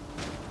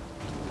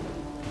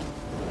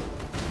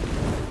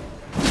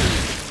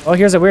 Oh,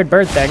 here's a weird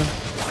bird thing.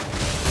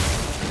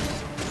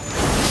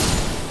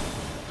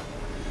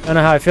 I don't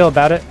know how I feel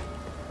about it.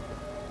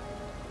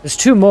 There's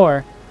two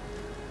more.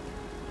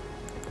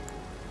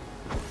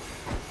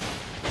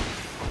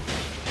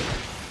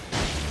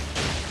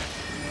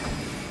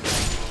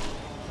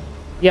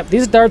 Yep,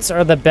 these darts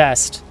are the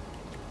best.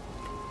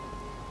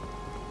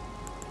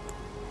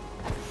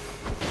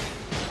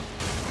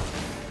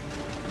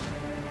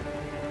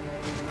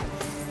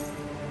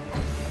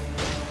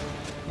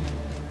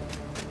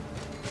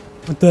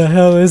 What the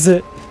hell is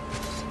it?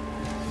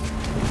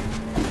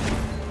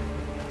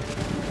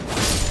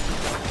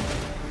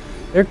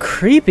 They're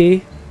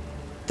creepy.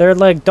 They're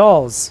like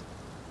dolls.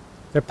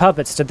 They're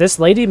puppets. Did this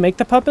lady make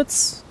the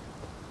puppets?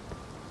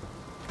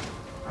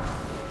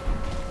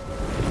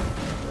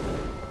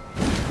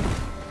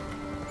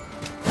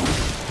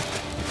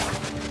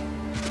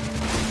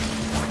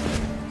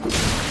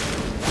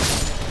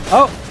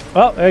 Oh,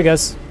 well, there he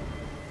goes.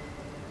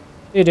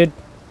 Hey, dude.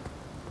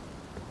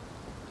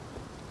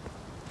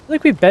 I feel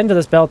like we've been to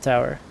this bell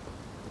tower.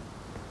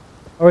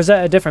 Or is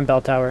that a different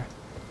bell tower?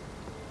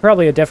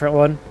 Probably a different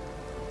one.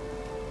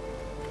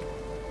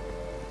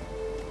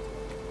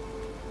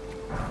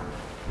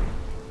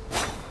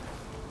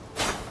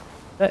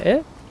 Is that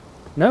it?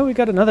 No, we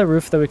got another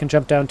roof that we can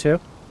jump down to.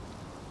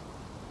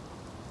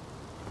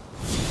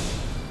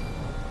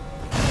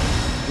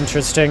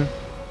 Interesting.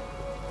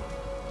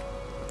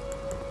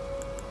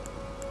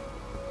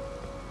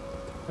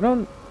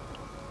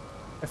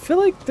 I feel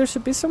like there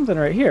should be something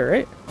right here,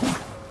 right?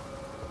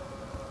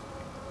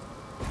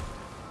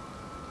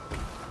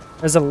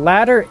 There's a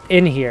ladder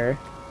in here.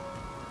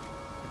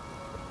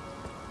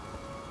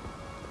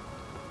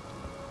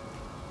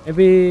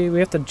 Maybe we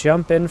have to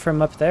jump in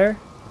from up there?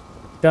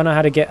 Don't know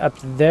how to get up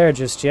there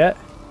just yet.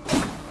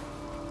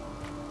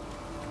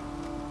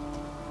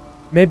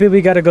 Maybe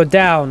we gotta go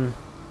down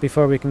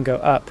before we can go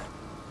up.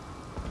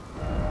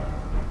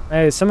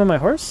 Hey, is some of my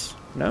horse?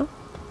 No?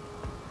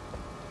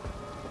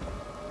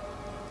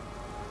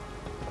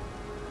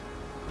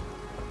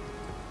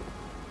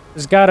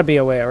 There's gotta be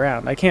a way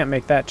around. I can't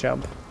make that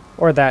jump.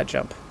 Or that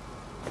jump.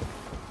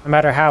 No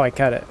matter how I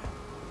cut it.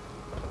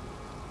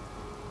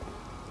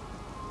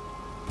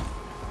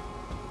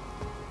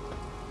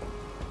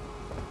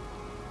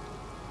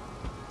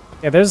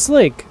 Yeah, there's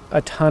like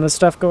a ton of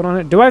stuff going on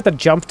here. Do I have to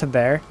jump to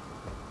there?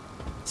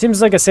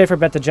 Seems like a safer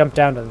bet to jump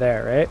down to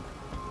there, right?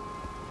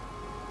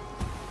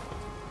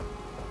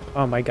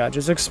 Oh my god,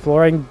 just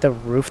exploring the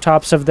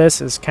rooftops of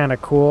this is kind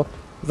of cool.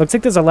 It looks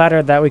like there's a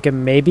ladder that we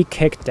can maybe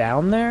kick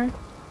down there.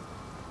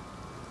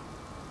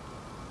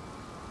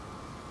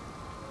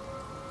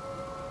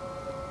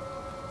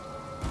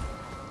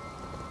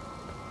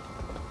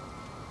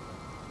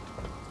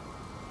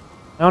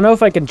 I don't know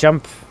if I can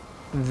jump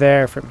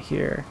there from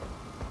here.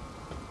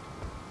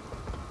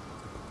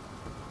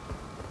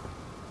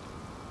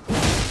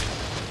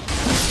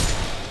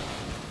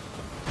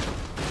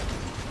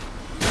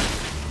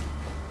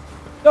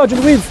 Dodge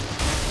and weave!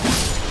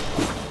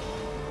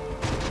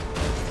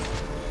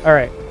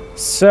 Alright,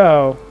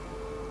 so...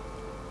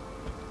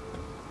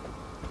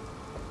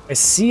 I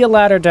see a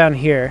ladder down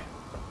here.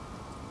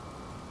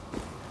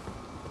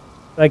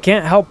 I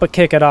can't help but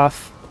kick it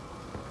off.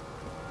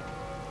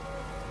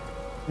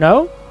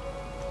 No?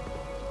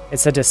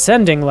 It's a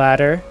descending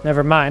ladder.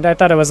 Never mind. I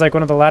thought it was like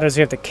one of the ladders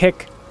you have to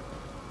kick.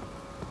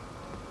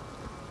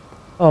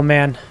 Oh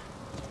man.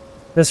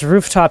 This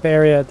rooftop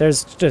area,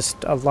 there's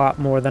just a lot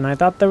more than I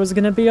thought there was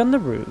going to be on the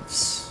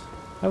roofs.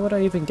 How would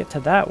I even get to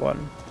that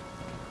one?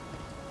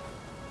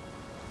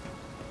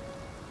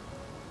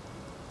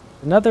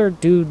 Another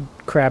dude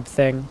crab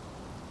thing.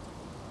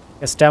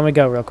 Guess down we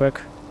go real quick.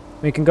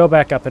 We can go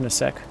back up in a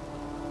sec.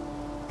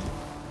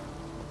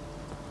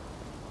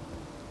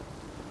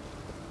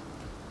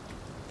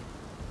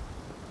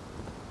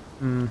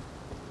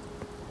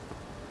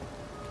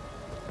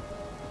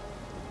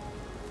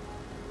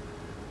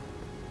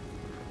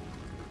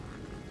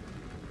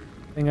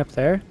 Anything up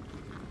there?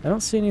 I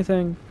don't see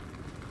anything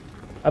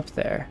up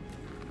there.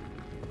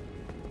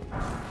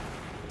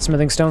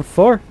 Smithing stone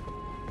 4.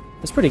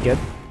 That's pretty good.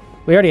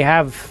 We already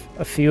have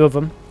a few of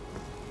them.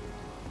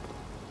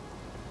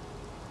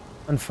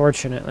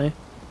 Unfortunately.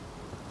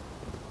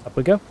 Up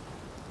we go.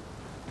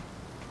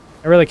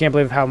 I really can't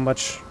believe how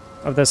much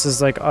of this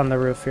is like on the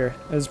roof here.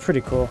 It's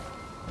pretty cool.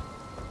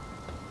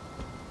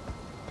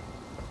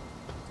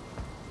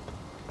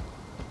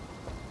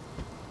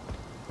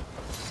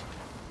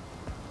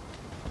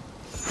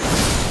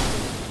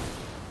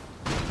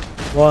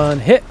 One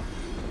hit.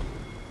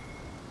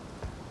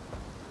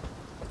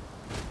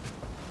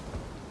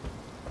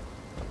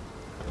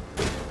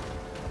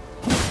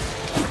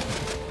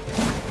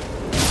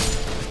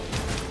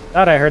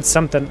 Thought I heard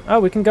something.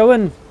 Oh, we can go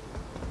in.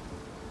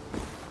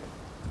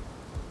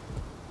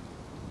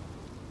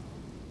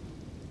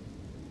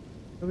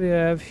 What do we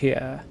have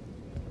here?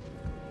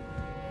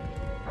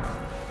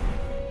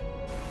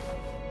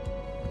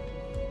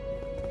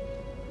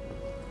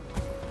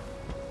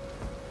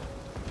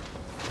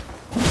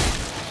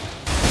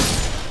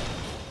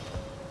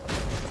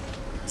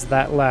 Is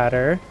that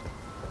ladder?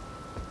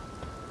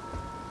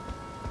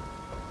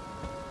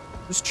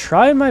 Just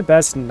try my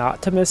best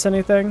not to miss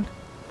anything.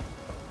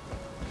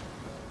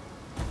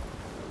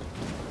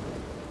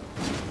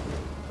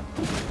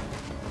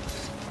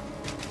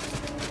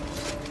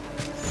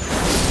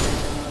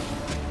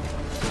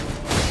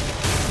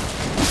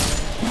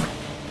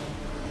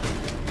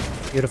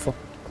 Beautiful.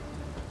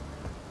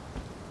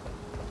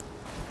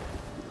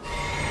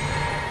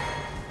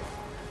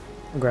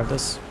 I'll grab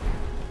this.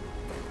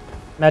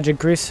 Magic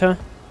grease, huh?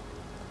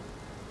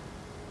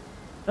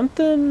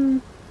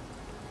 Something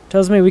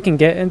tells me we can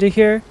get into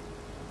here.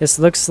 This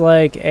looks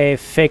like a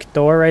fake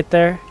door right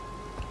there.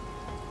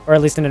 Or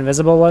at least an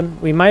invisible one.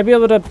 We might be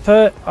able to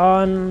put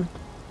on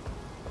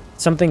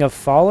something of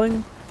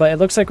falling, but it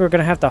looks like we're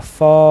gonna have to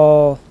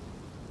fall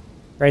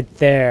right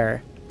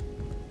there.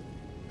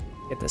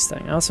 Get this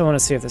thing. I also want to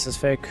see if this is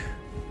fake.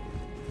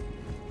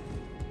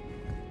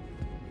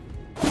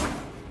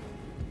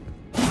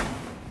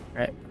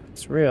 Right,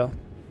 it's real.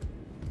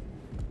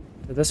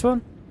 Is it this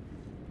one?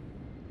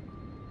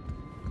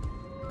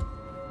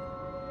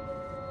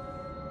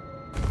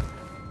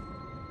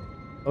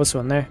 This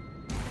one there.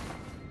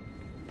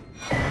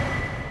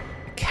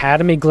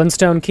 Academy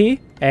glintstone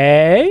key.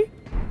 Hey,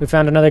 we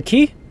found another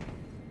key.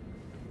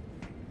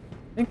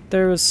 I think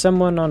there was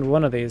someone on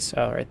one of these.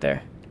 Oh, right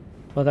there.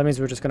 Well, that means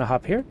we're just gonna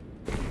hop here.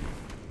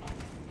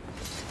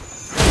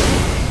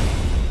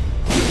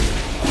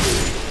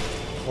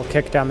 We'll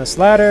kick down this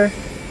ladder.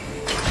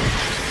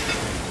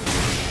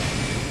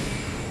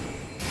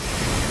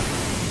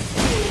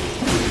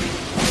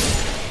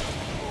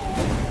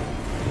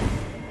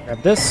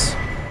 Grab this.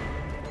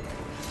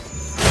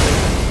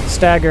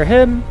 Stagger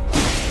him.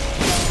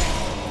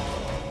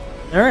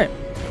 Alright.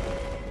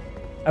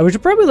 We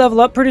should probably level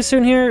up pretty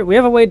soon here. We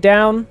have a way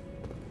down.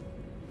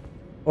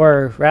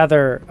 Or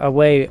rather, a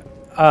way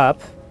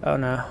up. Oh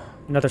no,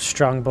 another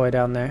strong boy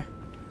down there.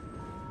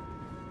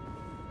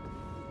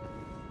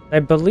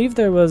 I believe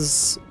there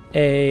was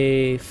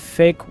a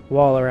fake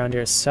wall around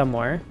here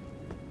somewhere.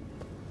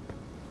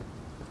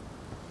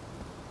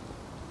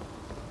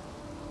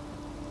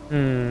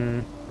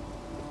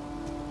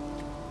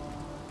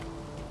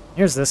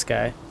 Here's this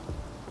guy.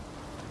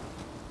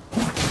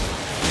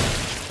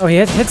 Oh, he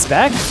hits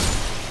back?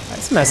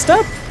 That's messed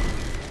up.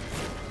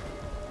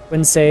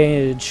 Wind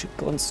Sage,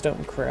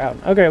 Glintstone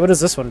Crown. Okay, what does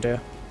this one do?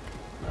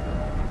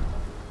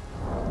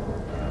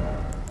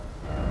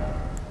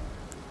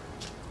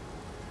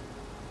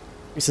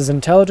 Increases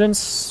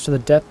intelligence to the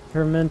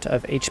detriment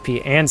of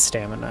HP and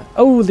stamina.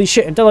 Holy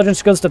shit,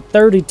 intelligence goes to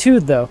 32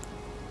 though.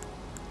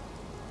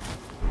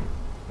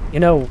 You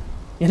know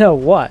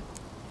what?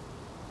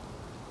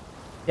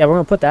 Yeah, we're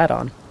gonna put that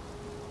on.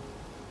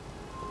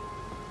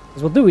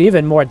 Because we'll do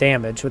even more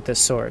damage with this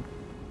sword.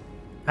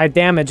 High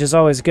damage is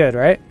always good,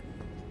 right?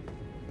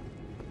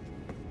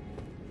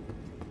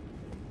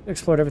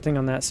 Explored everything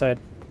on that side.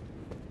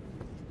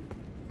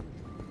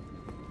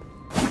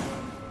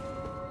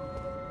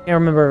 Can't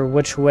remember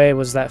which way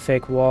was that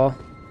fake wall.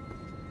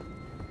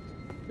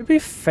 It'd be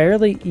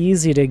fairly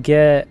easy to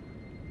get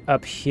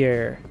up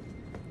here.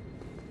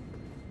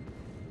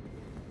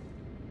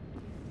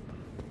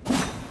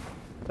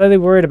 Slightly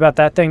worried about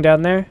that thing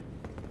down there.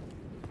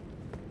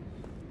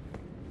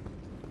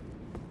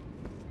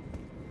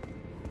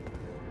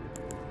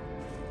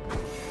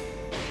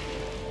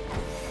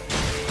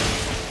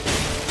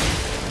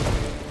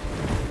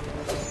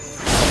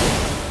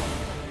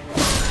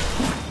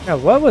 Yeah,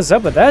 what was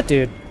up with that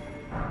dude?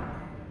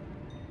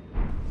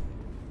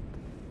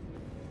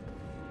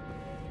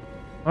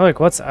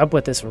 Like, what's up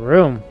with this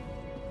room?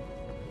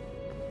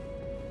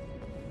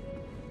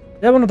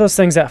 that one of those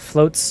things that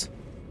floats?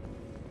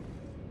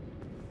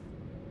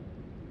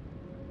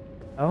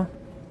 Oh.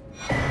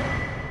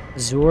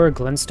 Azure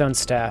Glintstone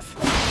Staff.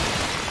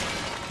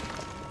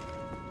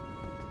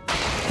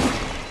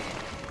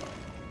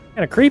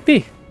 Kinda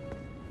creepy.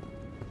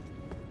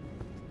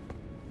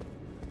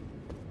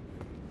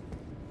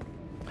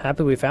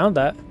 Happy we found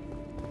that.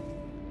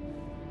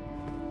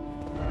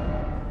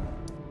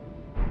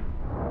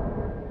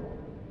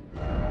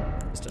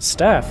 Just a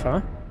staff,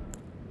 huh?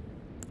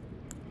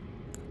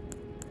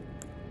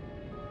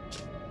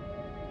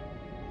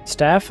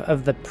 Staff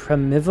of the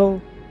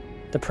primeval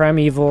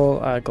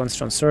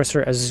glintstone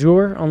sorcerer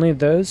Azure. Only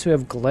those who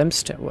have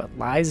glimpsed at what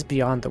lies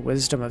beyond the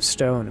wisdom of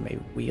stone may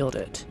wield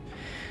it.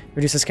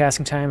 Reduces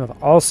casting time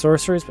of all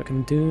sorceries, but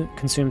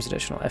consumes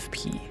additional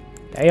FP.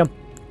 Damn.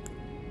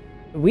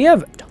 We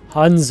have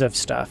tons of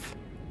stuff.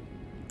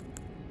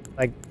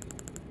 Like,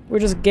 we're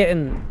just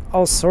getting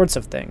all sorts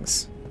of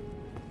things.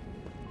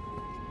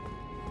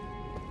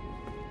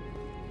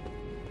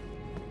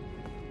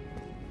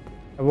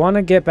 I want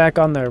to get back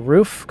on the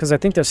roof, because I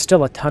think there's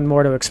still a ton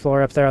more to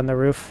explore up there on the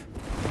roof.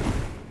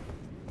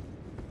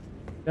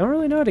 Don't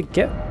really know how to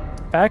get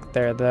back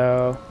there,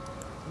 though.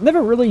 I've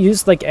never really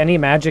used, like, any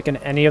magic in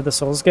any of the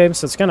Souls games,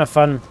 so it's kind of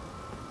fun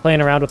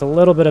playing around with a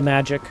little bit of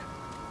magic.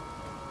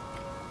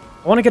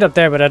 I want to get up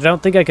there, but I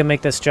don't think I can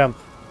make this jump.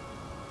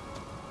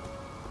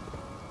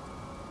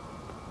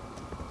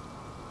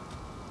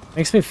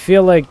 Makes me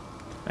feel like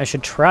I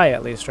should try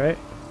at least, right?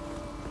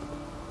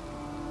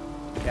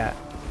 Yeah.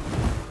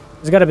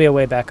 There's got to be a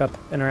way back up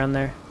and around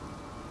there.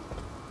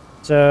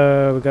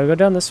 So, we gotta go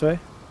down this way.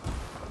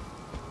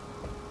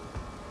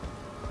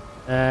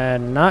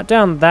 And not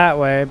down that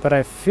way, but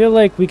I feel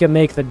like we can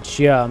make the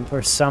jump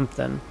or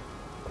something.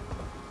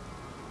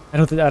 I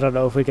don't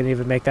know if we can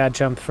even make that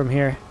jump from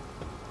here.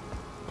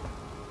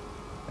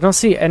 I don't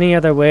see any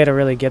other way to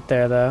really get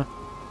there, though.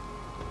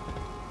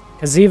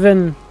 Because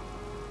even...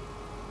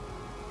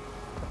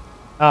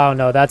 Oh,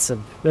 no, that's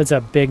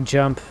a big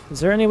jump. Is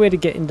there any way to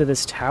get into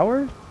this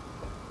tower?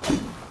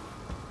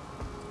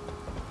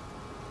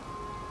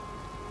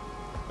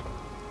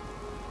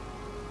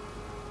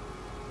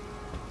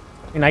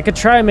 I mean, I could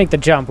try and make the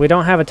jump. We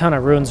don't have a ton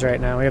of runes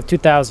right now. We have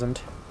 2,000.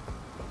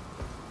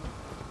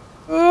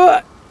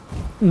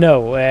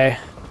 No way.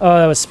 Oh,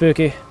 that was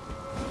spooky.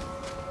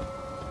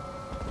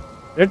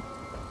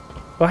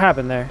 What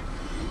happened there?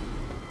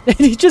 Did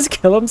he just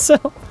kill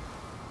himself?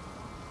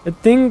 I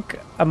think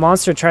a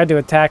monster tried to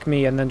attack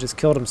me and then just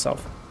killed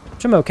himself.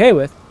 Which I'm okay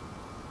with.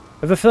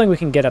 I have a feeling we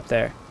can get up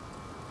there.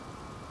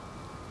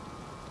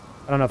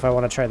 I don't know if I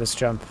want to try this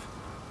jump.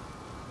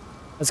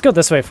 Let's go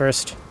this way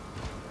first.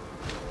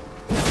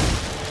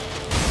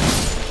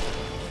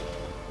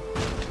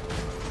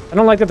 I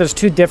don't like that there's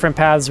two different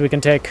paths we can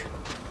take.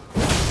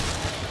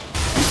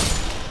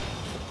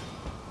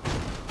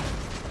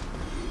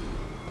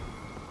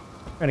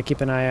 Trying to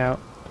keep an eye out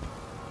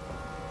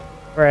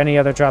for any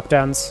other drop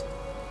downs.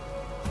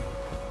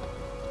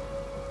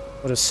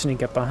 We'll just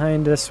sneak up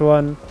behind this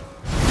one.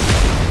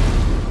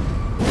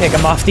 Kick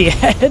him off the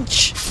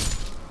edge.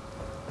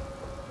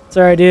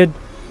 Sorry, dude.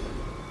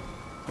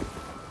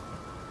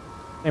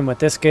 And with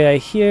this guy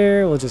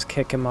here, we'll just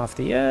kick him off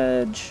the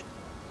edge.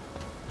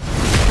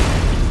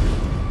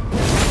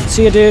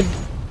 See ya, dude.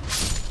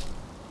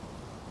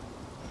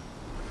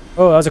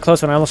 Oh, that was a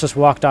close one. I almost just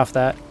walked off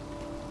that.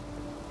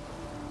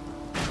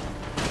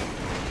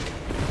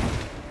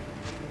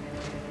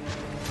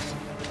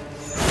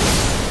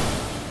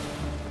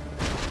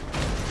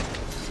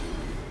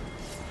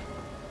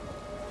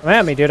 Come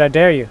at me, dude. I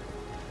dare you.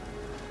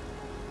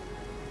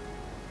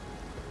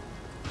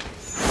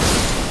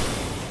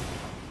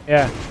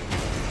 Yeah.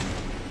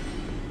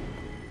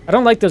 I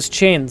don't like those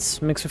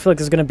chains. Makes me feel like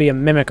there's gonna be a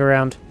mimic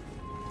around.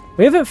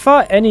 We haven't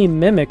fought any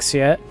mimics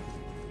yet.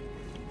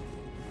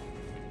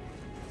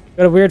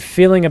 Got a weird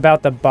feeling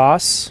about the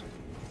boss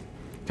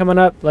coming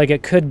up. Like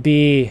it could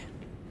be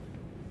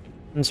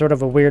some sort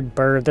of a weird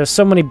bird. There's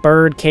so many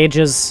bird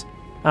cages.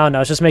 I don't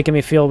know. It's just making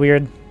me feel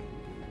weird.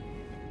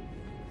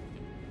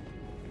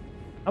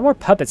 A lot more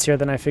puppets here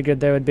than I figured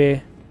there would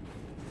be.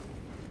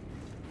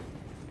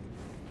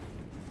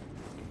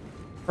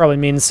 Probably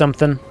means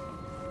something.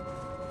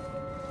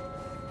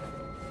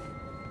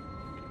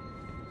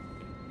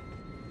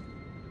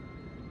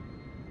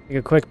 Take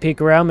a quick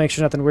peek around, make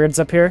sure nothing weird's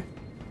up here.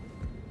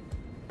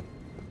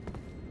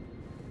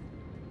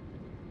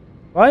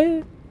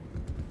 Why?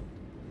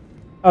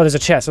 Oh, there's a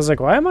chest. I was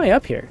like, why am I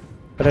up here?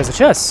 But there's a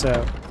chest,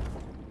 so...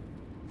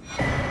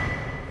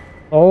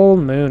 Full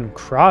moon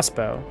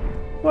crossbow.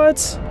 What?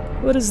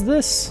 What is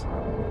this?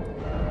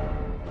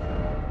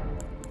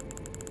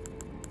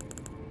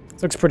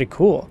 This looks pretty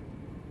cool.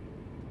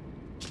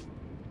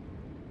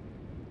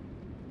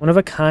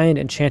 One-of-a-kind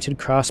enchanted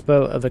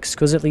crossbow of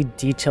exquisitely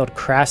detailed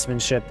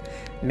craftsmanship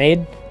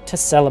made to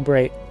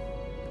celebrate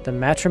the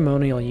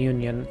matrimonial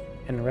union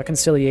and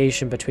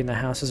reconciliation between the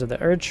houses of the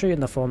Erdtree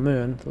and the Full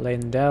Moon,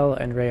 Leyndell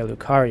and Raya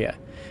Lucaria.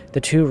 The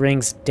two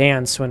rings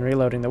dance when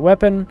reloading the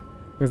weapon,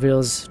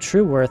 reveals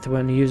true worth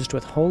when used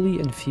with wholly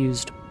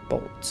infused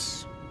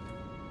bolts.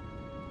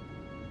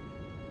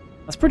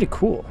 That's pretty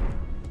cool.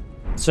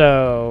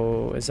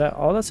 So, is that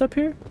all that's up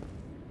here?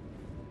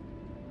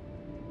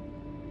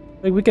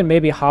 Like, we can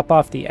maybe hop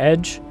off the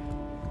edge.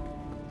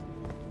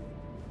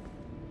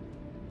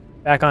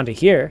 Back onto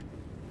here.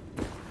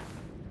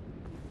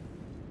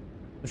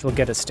 Which will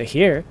get us to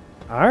here.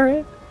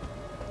 Alright.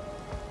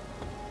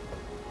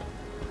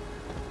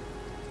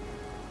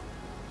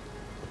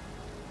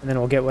 And then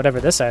we'll get whatever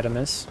this item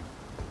is.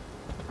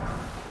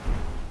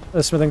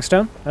 The smithing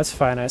stone. That's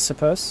fine, I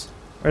suppose.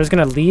 We're just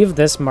gonna leave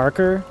this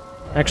marker.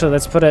 Actually,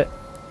 let's put it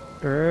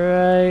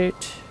right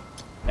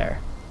there.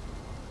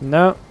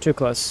 No, too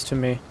close to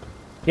me.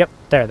 Yep,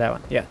 there, that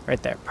one. Yeah,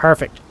 right there.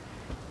 Perfect.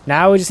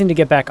 Now we just need to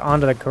get back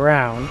onto the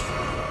ground.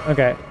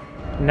 Okay.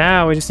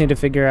 Now we just need to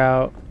figure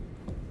out...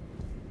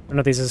 One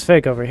of these is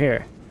fake over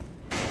here.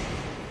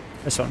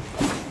 This one.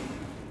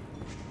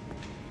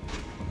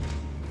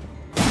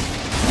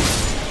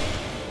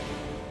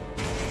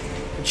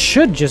 It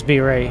should just be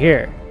right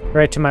here.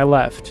 Right to my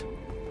left.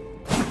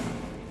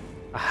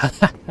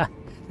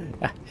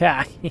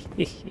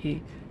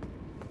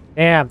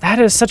 Damn, that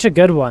is such a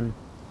good one.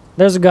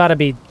 There's gotta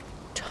be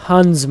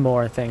tons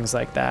more things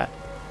like that.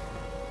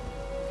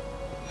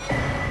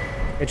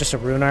 Okay, just a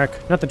rune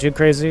arc. Nothing too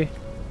crazy.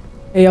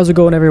 Hey, how's it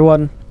going,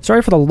 everyone?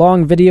 Sorry for the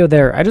long video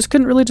there. I just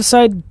couldn't really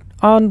decide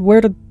on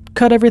where to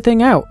cut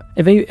everything out.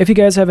 If you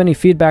guys have any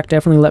feedback,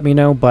 definitely let me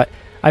know, but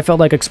I felt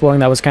like exploring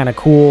that was kind of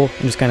cool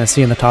and just kind of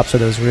seeing the tops of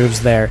those roofs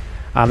there.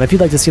 If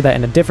you'd like to see that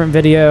in a different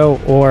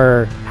video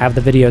or have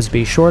the videos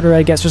be shorter,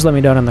 I guess, just let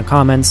me know in the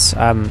comments.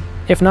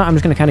 If not, I'm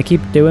just going to kind of keep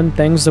doing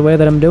things the way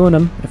that I'm doing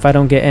them if I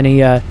don't get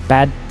any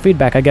bad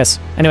feedback, I guess.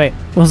 Anyway,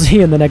 we'll see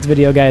you in the next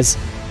video, guys.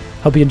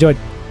 Hope you enjoyed.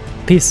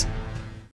 Peace.